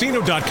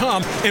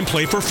ChumbaCasino.com and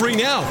play for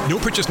free now. No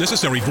purchase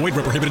necessary. Void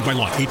where prohibited by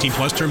law. 18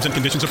 plus terms and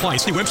conditions apply.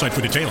 See website for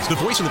details. The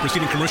voice in the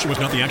preceding commercial was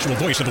not the actual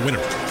voice of the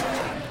winner.